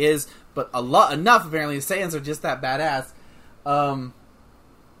long she is, but enough apparently. Saiyans are just that badass. To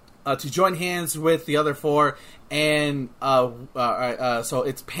join hands with the other 4, and so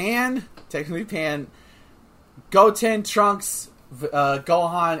it's technically Pan, Goten, Trunks,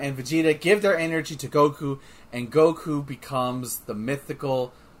 Gohan, and Vegeta give their energy to Goku, and Goku becomes the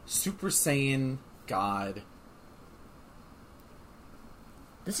mythical Super Saiyan God.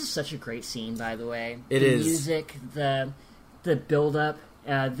 This is such a great scene, by the way. The music, the build-up,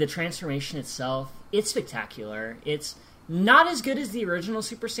 the transformation itself, it's spectacular. It's not as good as the original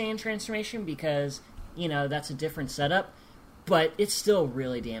Super Saiyan transformation because, that's a different setup, but it's still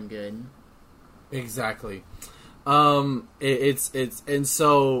really damn good. Exactly. Goku's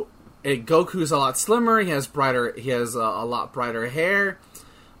a lot slimmer. He has a lot brighter hair.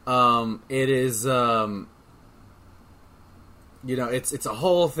 It is, it's a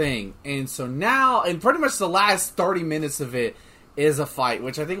whole thing. And so now, and pretty much the last 30 minutes of it is a fight,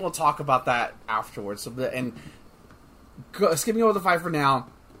 which I think we'll talk about that afterwards. Skipping over the fight for now,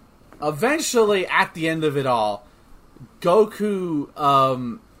 eventually, at the end of it all,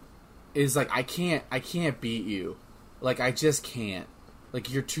 Goku, is like, I can't beat you. Like, I just can't.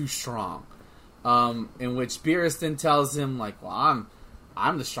 Like, you're too strong. In which Beerus then tells him, like, well,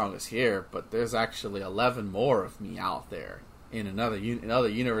 I'm the strongest here, but there's actually 11 more of me out there in other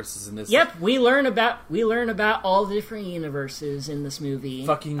universes in this. Yep, we learn about all the different universes in this movie,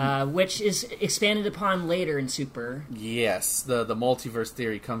 which is expanded upon later in Super. Yes, the multiverse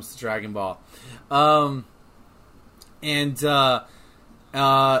theory comes to Dragon Ball, and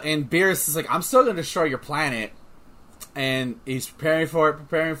Beerus is like, I'm still going to destroy your planet, and he's preparing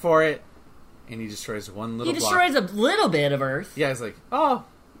for it. And he destroys one little block. He destroys a little bit of Earth. Yeah, he's like, oh,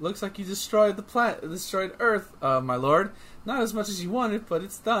 looks like you destroyed the planet, destroyed Earth, my lord. Not as much as you wanted, but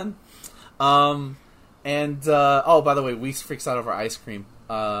it's done. Oh, by the way, Whis freaks out over ice cream.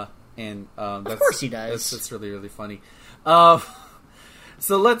 Of course he does. That's really, really funny. So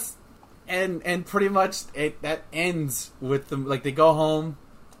let's, and pretty much that ends with them, like, they go home,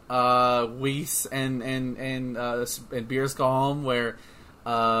 Whis and Beerus go home, where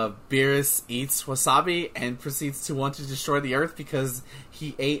Beerus eats wasabi and proceeds to want to destroy the Earth because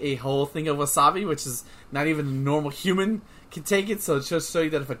he ate a whole thing of wasabi, which is not even a normal human can take it. So it just shows you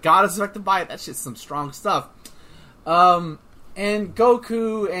that if a god is affected by it, that's just some strong stuff. And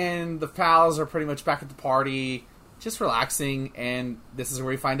Goku and the pals are pretty much back at the party, just relaxing. And this is where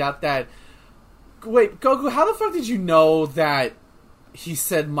we find out that, wait, Goku, how the fuck did you know that he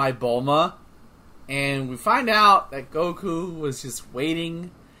said my Bulma? And we find out that Goku was just waiting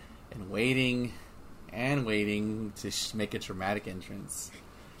and waiting and waiting to make a dramatic entrance.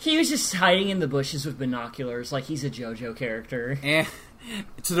 He was just hiding in the bushes with binoculars like he's a JoJo character. And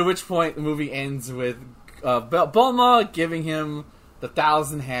to which point the movie ends with Bulma giving him the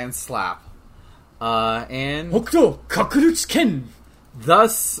 1,000-hand slap. And Hokuto Kakurutsuken!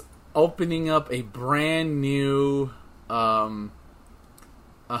 Thus opening up a brand new... a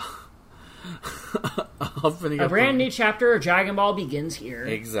brand new chapter of Dragon Ball begins here.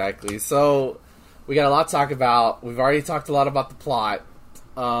 Exactly. So we got a lot to talk about. We've already talked a lot about the plot,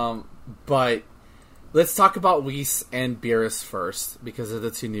 but let's talk about Whis and Beerus first because of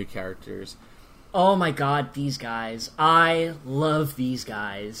the two new characters. Oh my god, these guys! I love these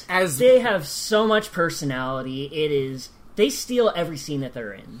guys. They have so much personality. They steal every scene that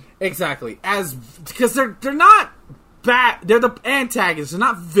they're in. Exactly. Because they're not bad. They're the antagonists. They're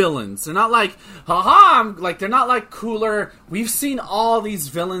not villains. They're not like, haha, they're not like cooler. We've seen all these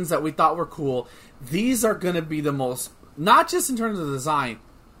villains that we thought were cool. These are going to be the most, not just in terms of design,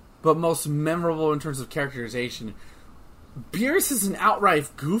 but most memorable in terms of characterization. Beerus is an outright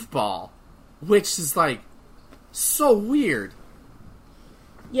goofball, which is like so weird.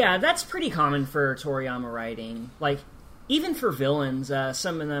 Yeah, that's pretty common for Toriyama writing. Like, even for villains,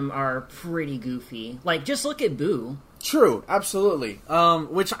 some of them are pretty goofy. Like, just look at Boo. True, absolutely.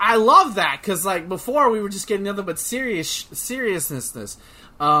 Which I love that, because, like, before we were just getting nothing but seriousness.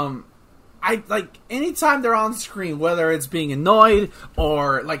 I, like, anytime they're on screen, whether it's being annoyed,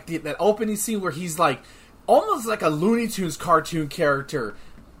 or, like, that opening scene where he's, like, almost like a Looney Tunes cartoon character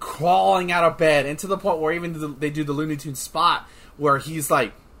crawling out of bed, and to the point where even they do the Looney Tunes spot, where he's,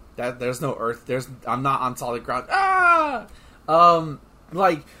 like, there's no Earth, I'm not on solid ground,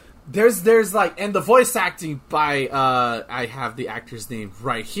 like, there's like, and the voice acting by, I have the actor's name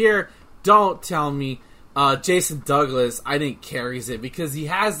right here, don't tell me, Jason Douglas, I think carries it, because he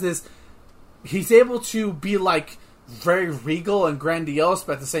has this, he's able to be, like, very regal and grandiose,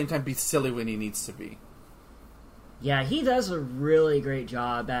 but at the same time be silly when he needs to be. Yeah, he does a really great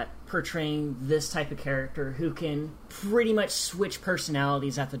job at portraying this type of character who can pretty much switch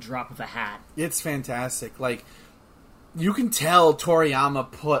personalities at the drop of a hat. It's fantastic. Like, you can tell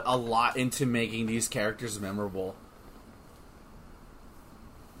Toriyama put a lot into making these characters memorable.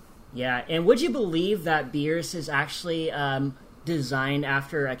 Yeah, and would you believe that Beerus is actually designed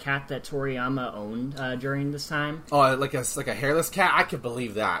after a cat that Toriyama owned during this time? Oh, like a hairless cat? I could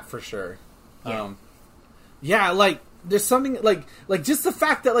believe that, for sure. Yeah. Yeah, like, there's something, like just the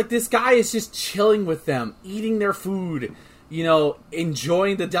fact that, like, this guy is just chilling with them, eating their food, you know,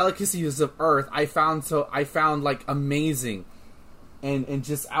 enjoying the delicacies of Earth, I found, like, amazing. And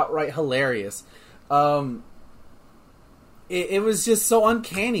just outright hilarious. It was just so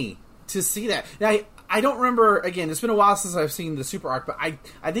uncanny to see that. Now, I don't remember, again, it's been a while since I've seen the Super Arc, but I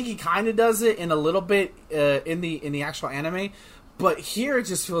think he kind of does it in a little bit in the actual anime. but here it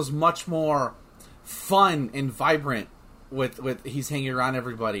just feels much more fun and vibrant with he's hanging around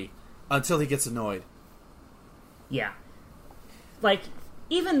everybody until he gets annoyed. Yeah. Like,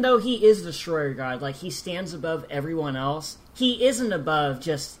 even though he is Destroyer God, like, he stands above everyone else, he isn't above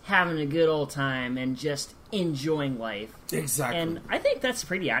just having a good old time and just enjoying life. Exactly. And I think that's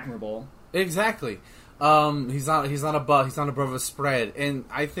pretty admirable. Exactly. He's not above a spread, and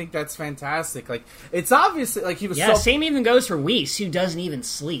I think that's fantastic. Like, it's obviously like he was. Yeah, same even goes for Whis, who doesn't even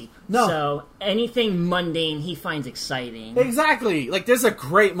sleep. No, so anything mundane he finds exciting. Exactly. Like, there's a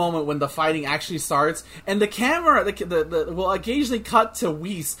great moment when the fighting actually starts, and the camera will occasionally cut to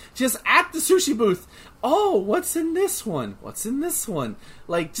Whis just at the sushi booth. Oh, what's in this one? What's in this one?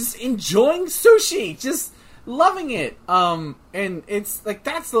 Like, just enjoying sushi, just loving it. And it's like,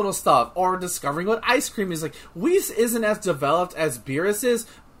 that's little stuff. Or discovering what ice cream is. Like, Whis isn't as developed as Beerus is,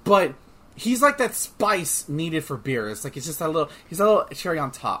 but he's like that spice needed for Beerus. Like, it's just he's a little cherry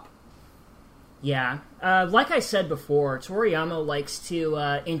on top. Yeah. Like I said before, Toriyama likes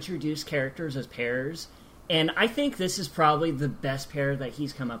to introduce characters as pairs, and I think this is probably the best pair that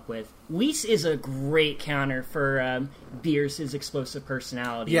he's come up with. Whis is a great counter for Beerus' explosive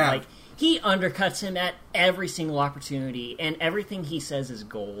personality. Yeah. Like, he undercuts him at every single opportunity, and everything he says is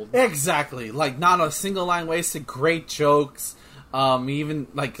gold. Exactly. Like, not a single line wasted. Great jokes. Even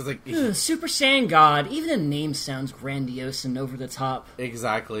like, cause like Super Saiyan God. Even the name sounds grandiose and over the top.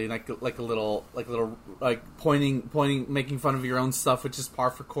 Exactly. Like a little pointing, making fun of your own stuff, which is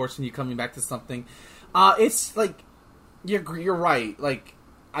par for course when you're coming back to something. It's like you're right. Like,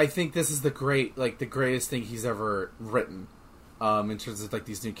 I think this is the greatest thing he's ever written. In terms of like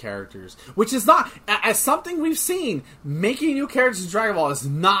these new characters, which is not, as something we've seen, making new characters in Dragon Ball is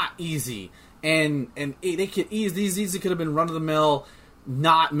not easy, and they could easily could have been run of the mill,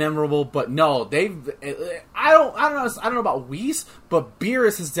 not memorable, but no, I don't know about Whis, but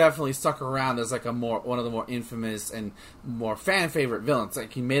Beerus has definitely stuck around as like one of the more infamous and more fan favorite villains.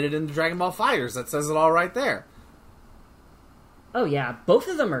 Like, he made it into Dragon Ball FighterZ. That says it all right there. Oh yeah, both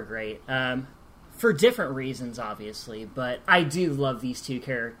of them are great. For different reasons, obviously, but I do love these two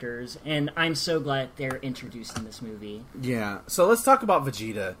characters, and I'm so glad they're introduced in this movie. Yeah, so let's talk about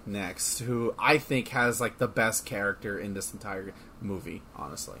Vegeta next, who I think has like the best character in this entire movie,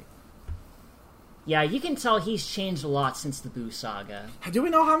 honestly. Yeah, you can tell he's changed a lot since the Buu saga. Do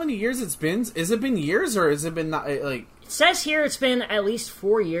we know how many years it's been? Has it been years, or has it been not, like... It says here it's been at least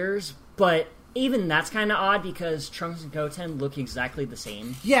 4 years, but even that's kind of odd because Trunks and Goten look exactly the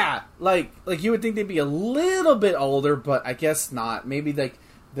same. Yeah, like you would think they'd be a little bit older, but I guess not. Maybe like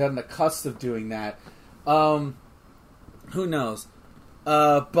they're on the cusp of doing that. Who knows?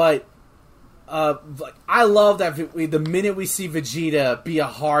 But I love that the minute we see Vegeta be a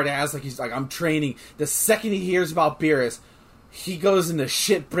hard ass, like he's like, I'm training. The second he hears about Beerus, he goes into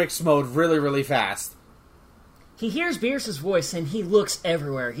shit bricks mode really, really fast. He hears Beerus' voice and he looks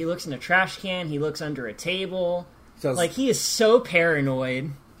everywhere. He looks in a trash can. He looks under a table. Like, he is so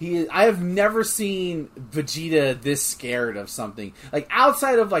paranoid. I have never seen Vegeta this scared of something. Like,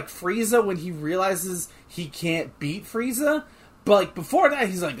 outside of, like, Frieza, when he realizes he can't beat Frieza. But, like, before that,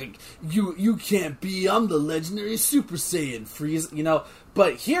 he's like you can't be, I'm the legendary Super Saiyan, Frieza, you know?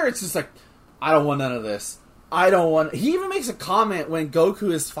 But here, it's just like, I don't want none of this. He even makes a comment when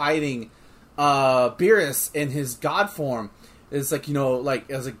Goku is fighting Beerus in his god form. It's like, you know, like,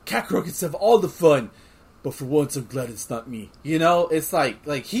 as a Kakarot gets to have all the fun, but for once I'm glad it's not me. You know, it's like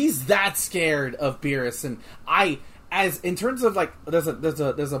he's that scared of Beerus, and in terms of like, there's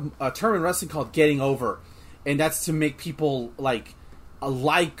a term in wrestling called getting over, and that's to make people like a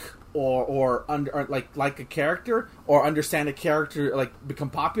character or understand a character, like become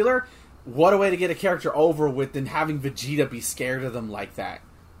popular. What a way to get a character over with than having Vegeta be scared of them like that.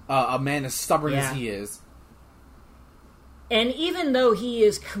 A man as stubborn as he is. And even though he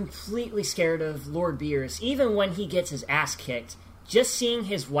is completely scared of Lord Beerus, even when he gets his ass kicked, just seeing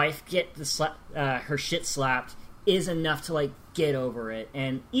his wife get her shit slapped is enough to, like, get over it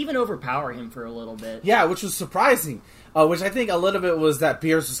and even overpower him for a little bit. Yeah, which was surprising. Which I think a little bit was that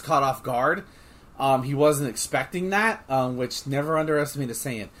Beerus was caught off guard. He wasn't expecting that, which never underestimate a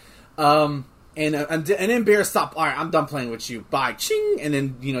Saiyan. And then Beerus stopped. All right, I'm done playing with you. Bye, ching. And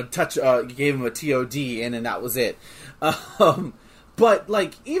then, you know, gave him a TOD, and then that was it. But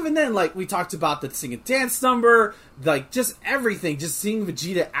like, even then, like, we talked about the sing and dance number, like, just everything. Just seeing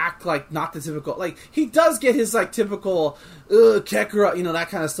Vegeta act like not the typical, like, he does get his like typical Kakarot, you know, that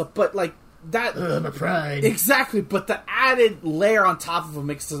kind of stuff. But like that, my pride. Exactly. But the added layer on top of him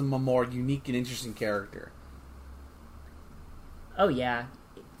makes him a more unique and interesting character. Oh yeah.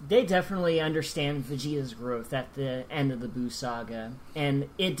 they definitely understand Vegeta's growth at the end of the Buu saga, and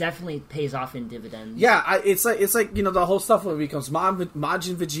it definitely pays off in dividends. Yeah, it's like the whole stuff when it becomes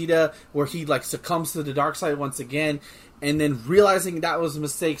Majin Vegeta, where he like succumbs to the dark side once again, and then realizing that was a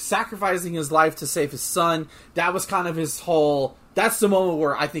mistake, sacrificing his life to save his son. That was kind of his whole. That's the moment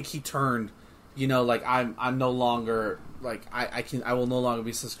where I think he turned. Like I'm no longer. Like, I will no longer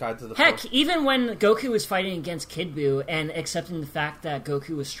be subscribed to the Heck, Force. even when Goku was fighting against Kid Buu and accepting the fact that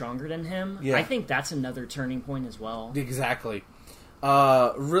Goku was stronger than him, I think that's another turning point as well. Exactly.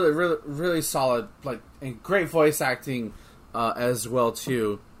 Really, really, really solid, like, and great voice acting, as well,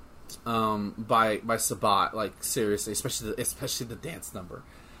 too, by Sabat, like, seriously, especially the dance number.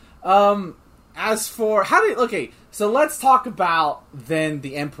 As for, so let's talk about, then,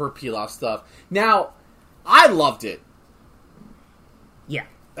 the Emperor Pilaf stuff. Now, I loved it. Yeah.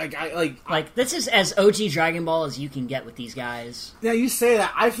 Like this is as OG Dragon Ball as you can get with these guys. Now you say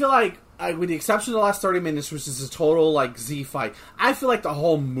that, I feel like, with the exception of the last 30 minutes, which is a total like Z fight, I feel like the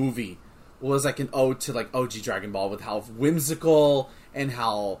whole movie was like an ode to like OG Dragon Ball, with how whimsical and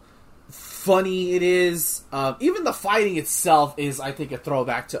how funny it is. Even the fighting itself is, I think, a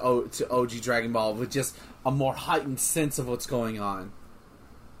throwback to OG Dragon Ball, with just a more heightened sense of what's going on.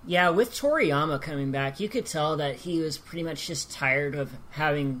 Yeah, with Toriyama coming back, you could tell that he was pretty much just tired of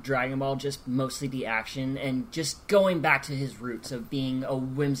having Dragon Ball just mostly be action and just going back to his roots of being a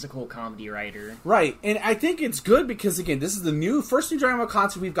whimsical comedy writer. Right, and I think it's good because, again, this is the first new Dragon Ball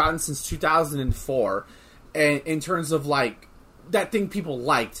content we've gotten since 2004, and in terms of, like, that thing people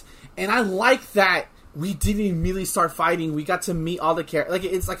liked. And I like that we didn't immediately start fighting. We got to meet all the characters. Like,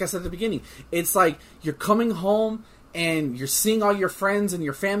 it's like I said at the beginning. It's like you're coming home and you're seeing all your friends and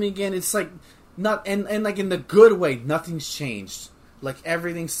your family again. It's like not and like in the good way, nothing's changed. Like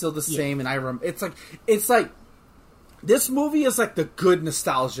everything's still the same. And it's like this movie is like the good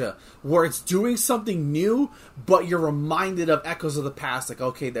nostalgia where it's doing something new, but you're reminded of echoes of the past. Like,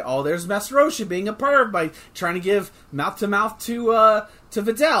 okay, there's Master Roshi being a perv by trying to give mouth to mouth to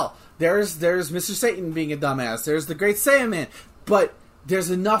Videl. There's Mr. Satan being a dumbass. There's the Great Saiyaman. But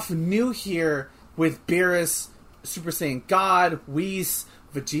there's enough new here with Beerus, Super Saiyan God, Whis,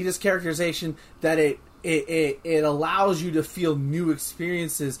 Vegeta's characterization that it allows you to feel new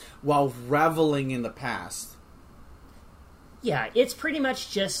experiences while reveling in the past. Yeah, it's pretty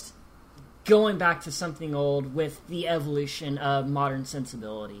much just going back to something old with the evolution of modern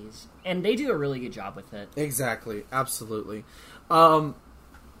sensibilities. And they do a really good job with it. Exactly. Absolutely.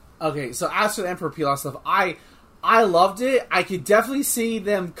 Okay, so as for the Emperor Pilaf stuff, I loved it. I could definitely see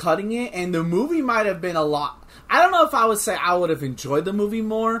them cutting it, and the movie might have been a lot... I don't know if I would say I would have enjoyed the movie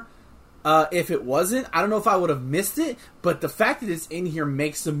more if it wasn't. I don't know if I would have missed it, but the fact that it's in here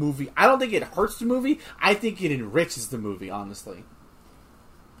makes the movie... I don't think it hurts the movie. I think it enriches the movie, honestly.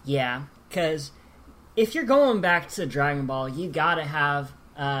 Yeah, because if you're going back to Dragon Ball, you gotta have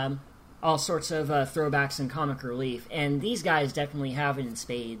all sorts of throwbacks and comic relief, and these guys definitely have it in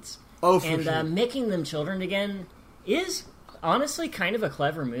spades. Oh, for sure. Making them children again is honestly kind of a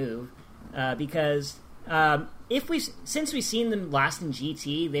clever move, because since we've seen them last in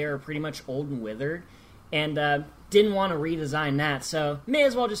GT, they are pretty much old and withered, and didn't want to redesign that, so may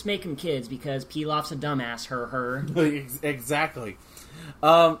as well just make them kids because Pilaf's a dumbass. Her. Exactly.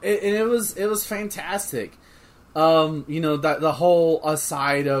 It was fantastic. That the whole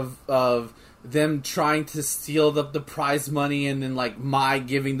aside of them trying to steal the prize money, and then like Mai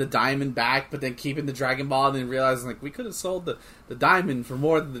giving the diamond back, but then keeping the Dragon Ball, and then realizing like we could have sold the diamond for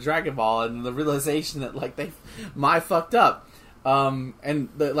more than the Dragon Ball, and the realization that like Mai fucked up. And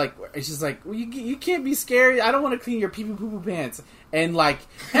it's just like, well, you can't be scared. I don't want to clean your pee poo pants. And like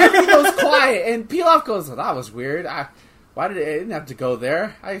everything goes quiet, and Pilaf goes, "Oh, that was weird. Why did it didn't have to go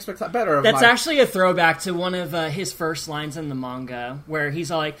there? I expect that better of That's actually a throwback to one of his first lines in the manga, where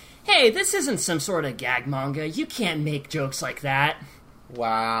he's all like, "Hey, this isn't some sort of gag manga. You can't make jokes like that."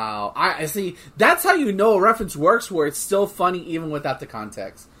 Wow, I see. That's how you know a reference works, where it's still funny even without the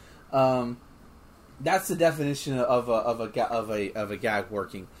context. That's the definition of a gag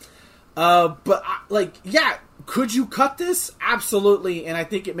working. But could you cut this? Absolutely, and I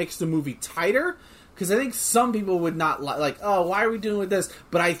think it makes the movie tighter. Because I think some people would not like, oh, why are we doing with this?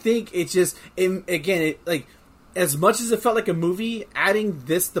 But I think it's just, as much as it felt like a movie, adding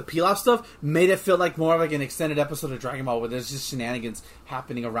the Pilaf stuff made it feel like more of like an extended episode of Dragon Ball where there's just shenanigans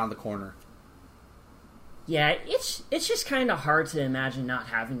happening around the corner. Yeah, it's just kind of hard to imagine not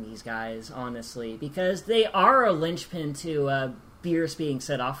having these guys, honestly, because they are a linchpin to Beerus being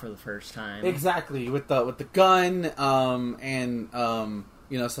set off for the first time. Exactly, with the gun,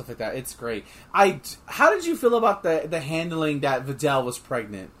 stuff like that. It's great. How did you feel about the handling that Videl was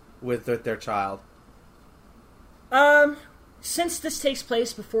pregnant with their child? Since this takes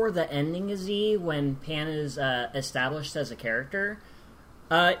place before the ending of Z, when Pan is established as a character,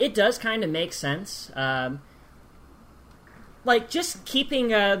 it does kind of make sense. Just keeping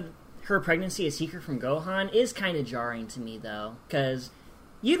her pregnancy a secret from Gohan is kind of jarring to me, though, because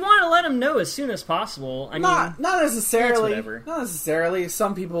you'd want to let him know as soon as possible. Not necessarily. Not necessarily.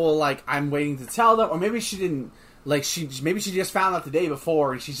 Some people I'm waiting to tell them, or maybe she didn't. Maybe she just found out the day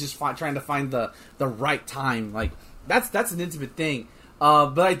before, and she's just trying to find the right time. That's an intimate thing.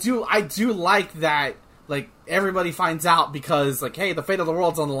 But I do like that. Everybody finds out because hey, the fate of the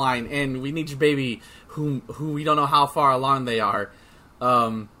world's on the line, and we need your baby, who we don't know how far along they are.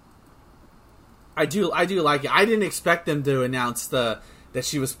 I do like it. I didn't expect them to announce that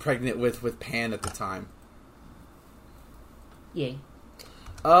she was pregnant with Pan at the time. Yeah.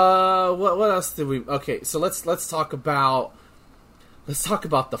 What else did we? Okay, so let's talk about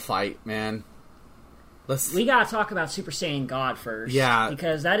the fight, man. We gotta talk about Super Saiyan God first, yeah,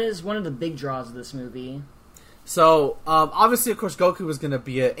 because that is one of the big draws of this movie. So, obviously, of course, Goku was going to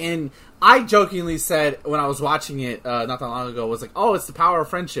be it, and I jokingly said when I was watching it not that long ago, was oh, it's the power of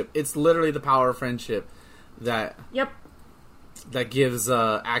friendship. It's literally the power of friendship that gives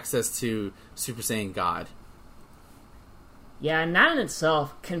access to Super Saiyan God. Yeah, and that in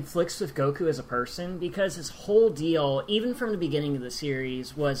itself conflicts with Goku as a person, because his whole deal, even from the beginning of the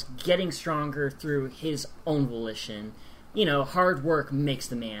series, was getting stronger through his own volition. Hard work makes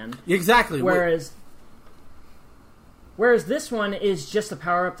the man. Exactly. Whereas this one is just a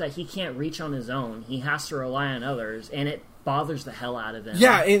power-up that he can't reach on his own. He has to rely on others, and it bothers the hell out of him.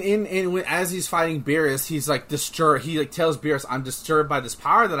 Yeah, and as he's fighting Beerus, he's disturbed. He tells Beerus, "I'm disturbed by this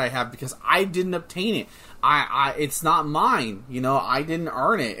power that I have because I didn't obtain it. It's not mine. I didn't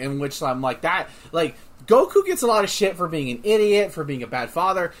earn it." In which I'm that. Goku gets a lot of shit for being an idiot, for being a bad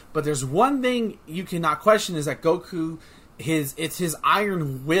father. But there's one thing you cannot question is that Goku, it's his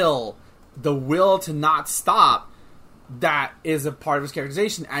iron will, the will to not stop. That is a part of his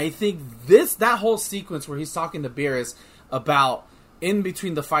characterization. I think that whole sequence where he's talking to Beerus about, in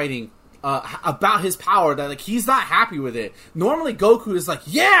between the fighting, about his power, that he's not happy with it. Normally Goku is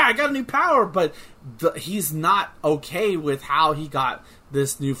yeah, I got a new power, but he's not okay with how he got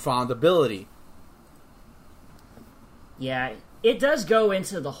this newfound ability. Yeah, it does go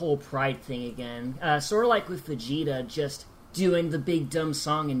into the whole pride thing again. Sort of like with Vegeta just doing the big dumb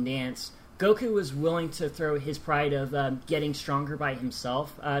song and dance. Goku was willing to throw his pride of getting stronger by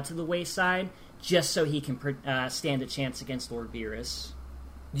himself to the wayside, just so he can stand a chance against Lord Beerus.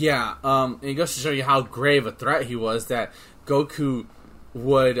 Yeah, and it goes to show you how grave a threat he was, that Goku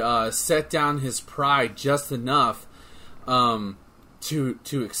would set down his pride just enough to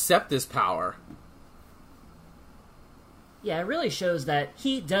accept this power. Yeah, it really shows that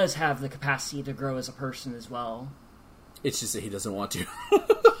he does have the capacity to grow as a person as well. It's just that he doesn't want to.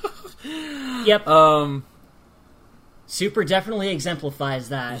 Yep. Super definitely exemplifies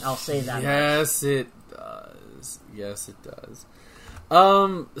that. I'll say that. Yes, it does. Yes, it does.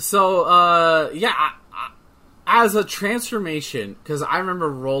 As a transformation, because I remember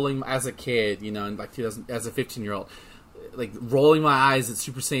rolling as a kid, in as a 15-year-old, rolling my eyes at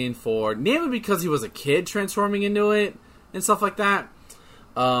Super Saiyan 4, mainly because he was a kid transforming into it and stuff like that.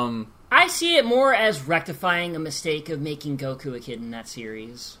 I see it more as rectifying a mistake of making Goku a kid in that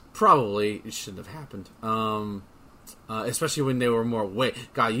series. Probably it shouldn't have happened. Especially when they were more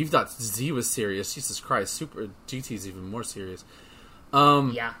God, you thought Z was serious. Jesus Christ, Super GT is even more serious.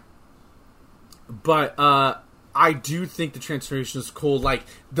 Yeah. But I do think the transformation is cool.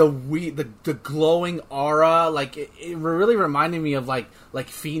 The glowing aura, it really reminded me of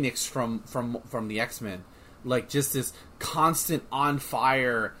Phoenix from the X-Men. Just this constant on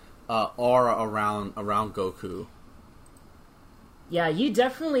fire aura around Goku. Yeah, you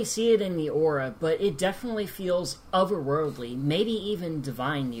definitely see it in the aura, but it definitely feels otherworldly, maybe even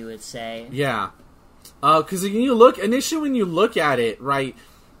divine, you would say. Yeah. Because when you look at it, right,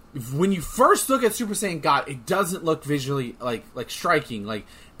 when you first look at Super Saiyan God, it doesn't look visually striking.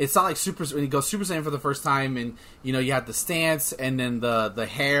 It's not when you go Super Saiyan for the first time, and you have the stance, and then the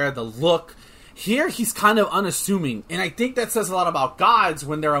hair, the look. Here, he's kind of unassuming, and I think that says a lot about gods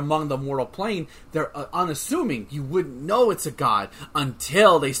when they're among the mortal plane. They're unassuming. You wouldn't know it's a god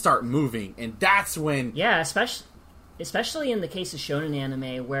until they start moving, and that's when... Yeah, especially in the case of shonen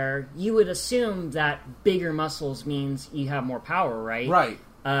anime, where you would assume that bigger muscles means you have more power, right? Right.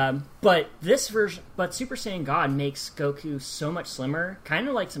 But this version, but Super Saiyan God makes Goku so much slimmer, kind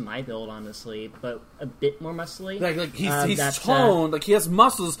of like to my build, honestly, but a bit more muscly. Like he's toned, like he has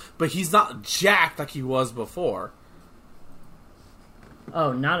muscles, but he's not jacked like he was before.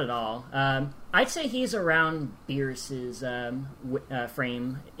 Oh, not at all. I'd say he's around Beerus's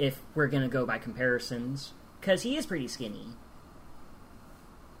frame if we're gonna go by comparisons, because he is pretty skinny.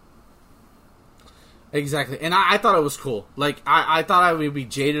 Exactly, and I thought it was cool. Like, I thought I would be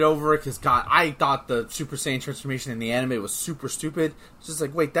jaded over it, because, God, I thought the Super Saiyan transformation in the anime was super stupid. It's just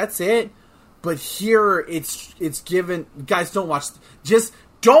like, wait, that's it? But here, it's given... Guys, just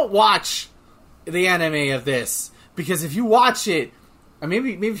don't watch the anime of this, because if you watch it...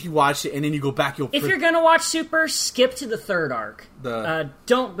 Maybe if you watch it and then you go back, If you're gonna watch Super, skip to the third arc.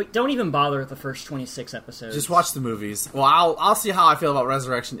 Don't even bother with the first 26 episodes. Just watch the movies. Well, I'll see how I feel about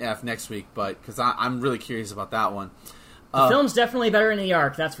Resurrection F next week, but because I'm really curious about that one. The film's definitely better in the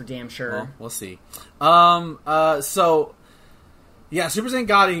arc. That's for damn sure. Well, we'll see. So yeah, Super Saiyan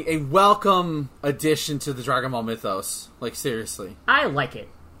God, a welcome addition to the Dragon Ball mythos. Like, seriously, I like it.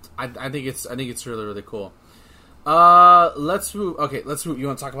 I think it's really, really cool. Let's move. Okay, let's move. You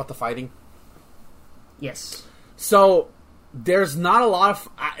want to talk about the fighting? Yes. So there's not a lot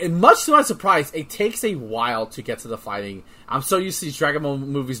of. Much to my surprise, it takes a while to get to the fighting. I'm so used to these Dragon Ball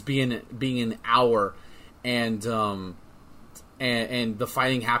movies being an hour, and the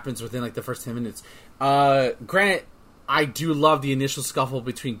fighting happens within like the first 10 minutes. Granted, I do love the initial scuffle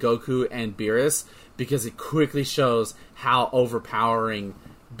between Goku and Beerus because it quickly shows how overpowering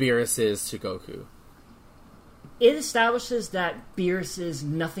Beerus is to Goku. It establishes that Beerus is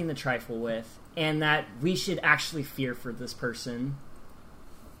nothing to trifle with, and that we should actually fear for this person.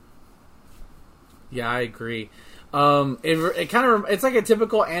 Yeah, I agree. It kind of it's like a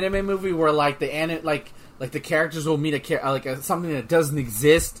typical anime movie where like the characters will meet something that doesn't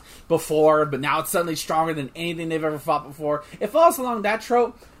exist before, but now it's suddenly stronger than anything they've ever fought before. It follows along that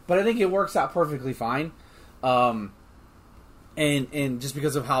trope, but I think it works out perfectly fine. And just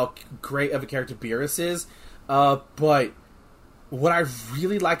because of how great of a character Beerus is. But what I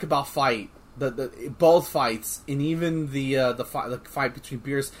really like about both fights, and even the fight between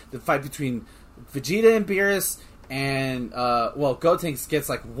Beerus, the fight between Vegeta and Beerus, and Gotenks gets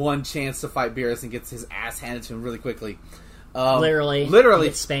like one chance to fight Beerus and gets his ass handed to him really quickly. Literally he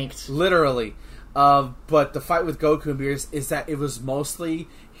gets spanked. Literally. But the fight with Goku and Beerus is that it was mostly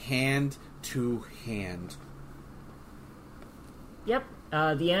hand to hand. Yep.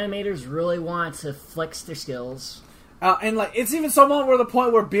 The animators really want to flex their skills. And like it's even so where the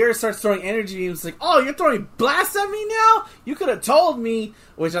point where Beerus starts throwing energy beams, like, oh, you're throwing blasts at me now? You could have told me,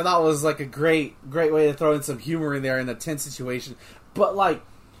 which I thought was like a great way to throw in some humor in there in a tense situation. But like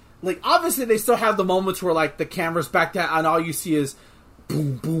obviously they still have the moments where like the camera's back down and all you see is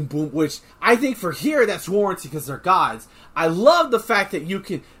boom, boom, boom, which I think for here that's warranted because they're gods. I love the fact that you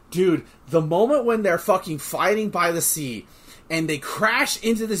can, dude, the moment when they're fucking fighting by the sea. And they crash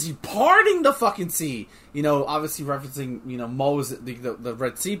into the sea, parting the fucking sea. You know, obviously referencing, Moses, the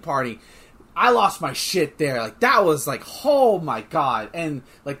Red Sea party. I lost my shit there. Like, that was like, oh my god. And,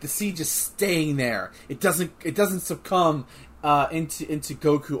 like, the sea just staying there. It doesn't succumb into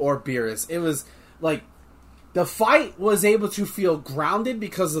Goku or Beerus. It was, like, the fight was able to feel grounded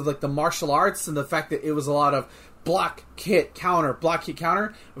because of, like, the martial arts and the fact that it was a lot of block, hit,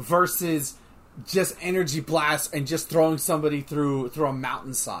 counter, versus just energy blasts and just throwing somebody through a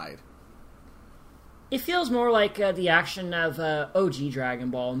mountainside. It feels more like the action of OG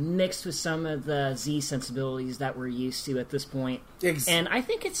Dragon Ball mixed with some of the Z sensibilities that we're used to at this point. And I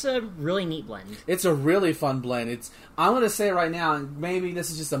think it's a really neat blend. It's a really fun blend. I'm going to say right now, and maybe this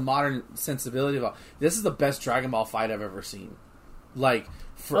is just a modern sensibility, this is the best Dragon Ball fight I've ever seen. Like,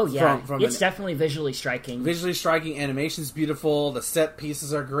 it's definitely visually striking. Visually striking, animation's beautiful, the set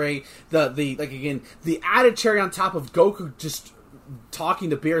pieces are great. The added cherry on top of Goku just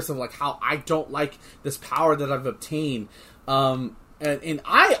talking to Beerus of like how I don't like this power that I've obtained. And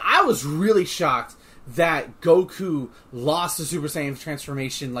I was really shocked that Goku lost the Super Saiyan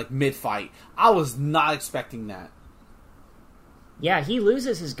transformation like mid-fight. I was not expecting that. Yeah, he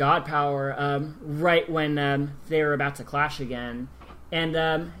loses his god power right when they were about to clash again.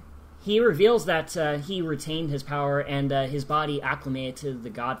 And he reveals that he retained his power and his body acclimated to the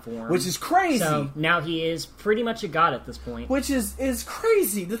god form. Which is crazy. So now he is pretty much a god at this point. Which is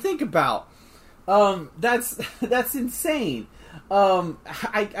crazy to think about. That's insane.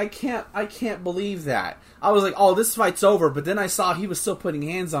 I can't believe that. I was like, oh, this fight's over, but then I saw he was still putting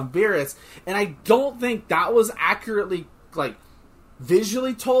hands on Beerus, and I don't think that was accurately, like,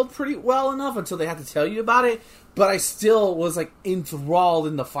 visually told pretty well enough until they had to tell you about it, but I still was like enthralled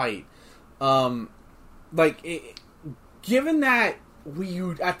in the fight. Given that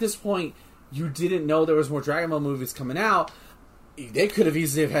at this point you didn't know there was more Dragon Ball movies coming out, they could have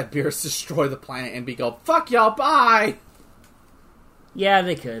easily have had Beerus destroy the planet and go, "Fuck y'all, bye." Yeah,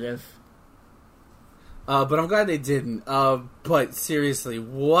 they could have. But I'm glad they didn't. But seriously,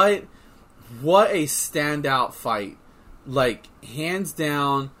 what a standout fight! Like, hands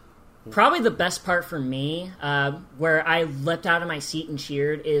down. Probably the best part for me, where I leapt out of my seat and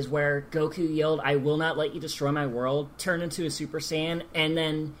cheered, is where Goku yelled, "I will not let you destroy my world," turned into a Super Saiyan, and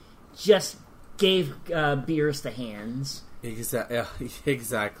then just gave Beerus the hands.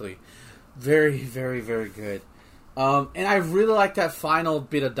 Exactly. Very, very, very good. And I really like that final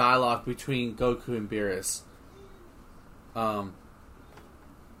bit of dialogue between Goku and Beerus.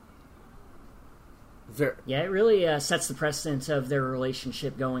 Yeah, it really sets the precedent of their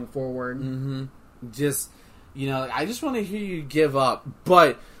relationship going forward. Mm-hmm. I just want to hear you give up.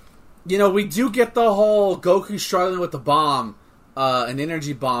 But, we do get the whole Goku struggling with the bomb, an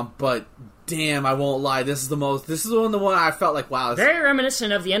energy bomb, but damn, I won't lie, this is the one I felt like, wow. Very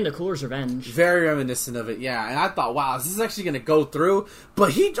reminiscent of the end of Cooler's Revenge. Very reminiscent of it, yeah. And I thought, wow, is this actually going to go through?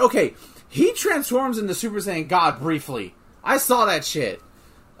 But he transforms into Super Saiyan God briefly. I saw that shit.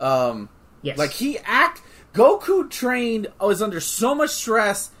 Yes. Goku trained, was under so much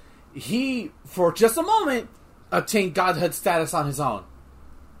stress, he, for just a moment, obtained godhood status on his own.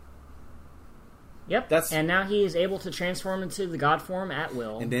 Yep, and now he is able to transform into the God form at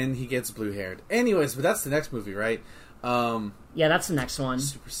will. And then he gets blue-haired. Anyways, but that's the next movie, right? Yeah, that's the next one.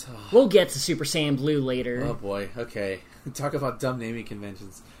 Super We'll get to Super Saiyan Blue later. Oh boy, okay. Talk about dumb naming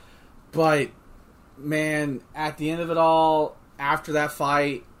conventions. But, man, at the end of it all, after that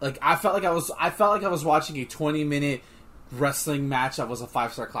fight, I felt like I was watching a 20-minute wrestling match that was a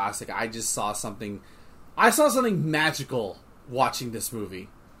 5-star classic. I saw something magical watching this movie.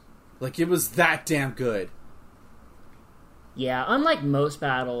 It was that damn good. Yeah, unlike most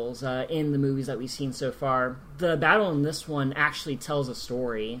battles in the movies that we've seen so far, the battle in this one actually tells a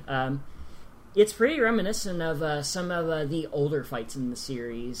story. It's pretty reminiscent of some of the older fights in the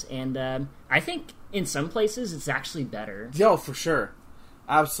series, and I think in some places it's actually better. Yo, for sure.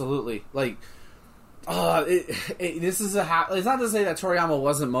 Absolutely. This is it's not to say that Toriyama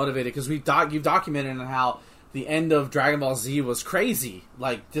wasn't motivated, because you've documented on how the end of Dragon Ball Z was crazy.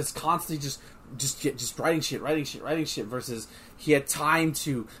 Just constantly just writing shit, versus he had time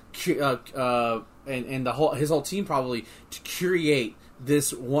to and his whole team probably to curate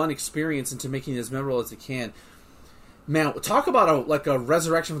this one experience into making it as memorable as it can. Man, talk about a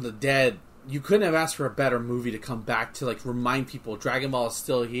resurrection from the dead. You couldn't have asked for a better movie to come back to remind people Dragon Ball is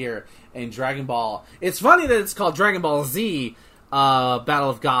still here, and Dragon Ball. It's funny that it's called Dragon Ball Z, Battle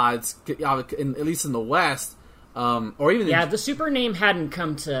of Gods, at least in the West. Or even the Super name hadn't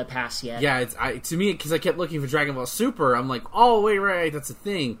come to pass yet. Yeah, to me, because I kept looking for Dragon Ball Super, I'm like, oh wait, right, that's a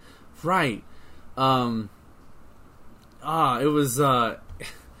thing, right? It was.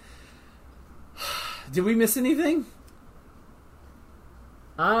 Did we miss anything?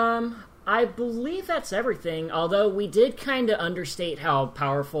 I believe that's everything. Although we did kind of understate how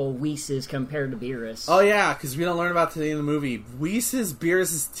powerful Whis is compared to Beerus. Oh yeah, because we don't learn about today in the movie. Whis is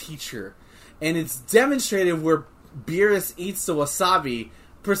Beerus' teacher. And it's demonstrated where Beerus eats the wasabi,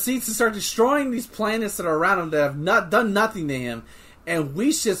 proceeds to start destroying these planets that are around him that have not done nothing to him, and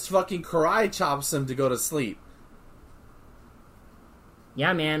Whis just fucking karate chops him to go to sleep.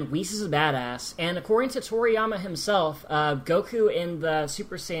 Yeah, man, Whis is a badass. And according to Toriyama himself, Goku in the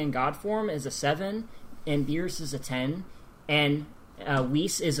Super Saiyan God form is a 7, and Beerus is a 10, and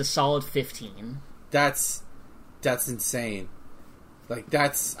Whis is a solid 15. That's insane.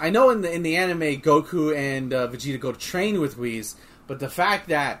 I know in the anime, Goku and Vegeta go to train with Whis, but the fact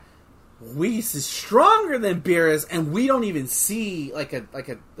that Whis is stronger than Beerus, and we don't even see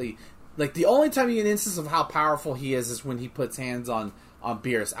the only time you get an instance of how powerful he is when he puts hands on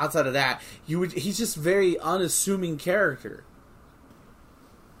Beerus. Outside of that, he's just very unassuming character.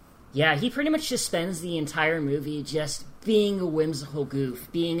 Yeah, he pretty much just spends the entire movie just being a whimsical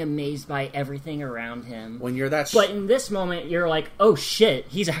goof, being amazed by everything around him. When you're that... But in this moment, you're like, oh shit,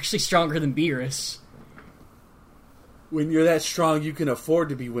 he's actually stronger than Beerus. When you're that strong, you can afford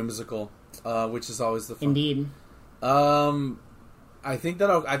to be whimsical, which is always the fun. Indeed. I think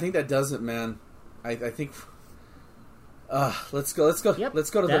that does it, man. I think... let's go. Yep, let's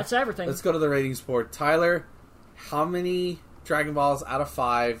go to that's everything. Let's go to the ratings board. Tyler, how many Dragon Balls out of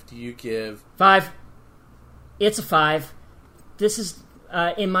 5 do you give? 5. It's a 5. This is,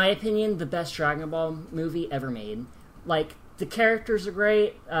 in my opinion, the best Dragon Ball movie ever made. The characters are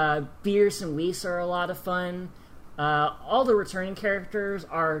great. Beerus and Whis are a lot of fun. All the returning characters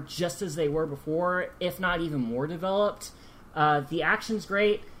are just as they were before, if not even more developed. The action's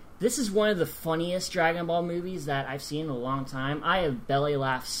great. This is one of the funniest Dragon Ball movies that I've seen in a long time. I have belly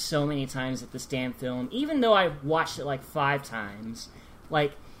laughed so many times at this damn film, even though I've watched it like 5 times.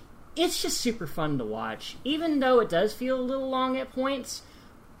 Like, it's just super fun to watch. Even though it does feel a little long at points,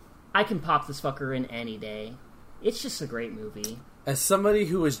 I can pop this fucker in any day. It's just a great movie. As somebody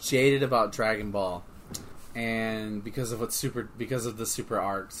who was jaded about Dragon Ball, and because of the super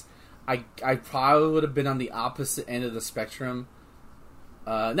arcs, I probably would have been on the opposite end of the spectrum.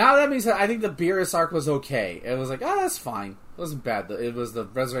 Now that being said, I think the Beerus arc was okay. It was like, that's fine. It wasn't bad. It was the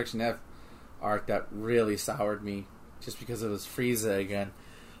Resurrection F arc that really soured me, just because it was Frieza again.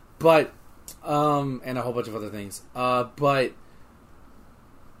 But, and a whole bunch of other things. But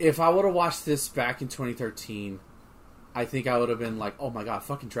if I would have watched this back in 2013, I think I would have been like, oh my god,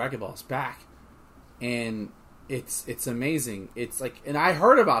 fucking Dragon Ball is back. And it's amazing. It's like, and I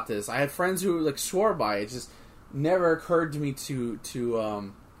heard about this. I had friends who like swore by it. It just never occurred to me to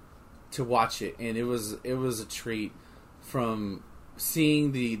watch it, and it was a treat. From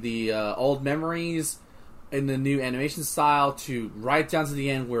seeing the old memories in the new animation style to right down to the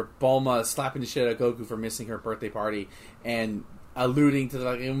end where Bulma is slapping the shit out of Goku for missing her birthday party and alluding to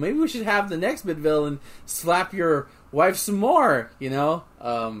like, maybe we should have the next mid villain slap your wife some more, you know?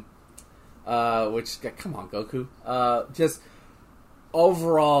 Which, come on, Goku. Just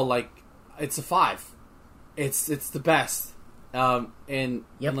overall, like, it's a 5. It's the best. And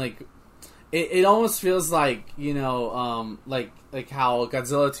like, it almost feels like, you know, like how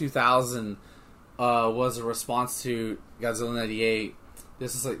Godzilla 2000 was a response to Godzilla 98.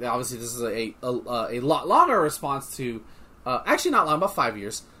 This is like, obviously this is a lot longer response to, actually not long, about 5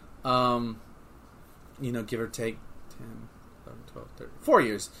 years. You know, give or take 10, 11, 12, 13, 4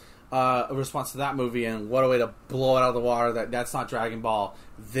 years. A response to that movie, and what a way to blow it out of the water. That's not Dragon Ball.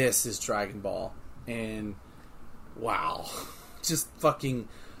 This is Dragon Ball. And wow. Just fucking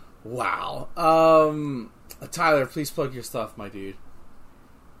wow. Tyler, please plug your stuff, my dude.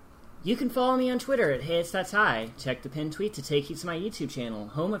 You can follow me on Twitter at HeyIt'sThat'sHigh. Check the pinned tweet to take you to my YouTube channel,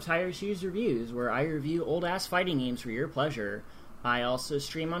 home of Tyler Shoes Reviews, where I review old-ass fighting games for your pleasure. I also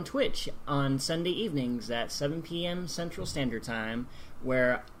stream on Twitch on Sunday evenings at 7 p.m. Central Standard Time,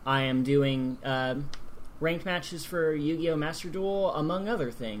 where I am doing ranked matches for Yu-Gi-Oh! Master Duel, among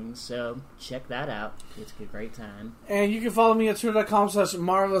other things. So check that out. It's a great time. And you can follow me at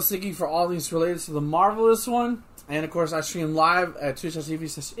twitter.com/MarvelousIggy for all things related to the Marvelous one. And, of course, I stream live at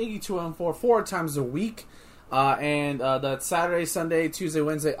twitch.tv/Iggy214 4 times a week. And that's Saturday, Sunday, Tuesday,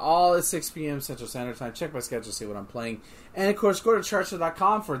 Wednesday, all at 6 p.m. Central Standard Time. Check my schedule, see what I'm playing. And, of course, go to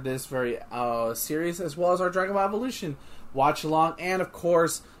chartster.com for this very series, as well as our Dragon Ball Evolution watch along. And, of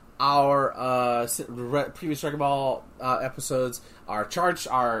course, our previous Dragon Ball episodes,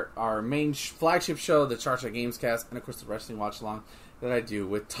 our main flagship show, the Charter Gamescast, and, of course, the wrestling watch along that I do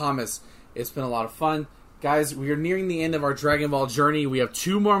with Thomas. It's been a lot of fun. Guys, we are nearing the end of our Dragon Ball journey. We have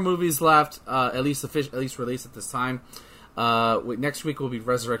 2 more movies left, at least released at this time. Next week will be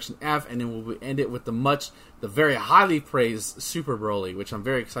Resurrection F, and then we'll end it with the very highly praised Super Broly, which I'm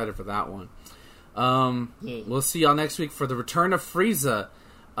very excited for that one. We'll see y'all next week for the return of Frieza.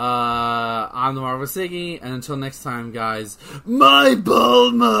 I'm the Marvelous Iggy, and until next time, guys, my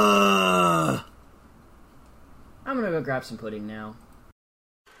Bulma! I'm gonna go grab some pudding now.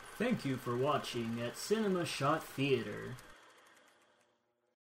 Thank you for watching at Cinema Shot Theater.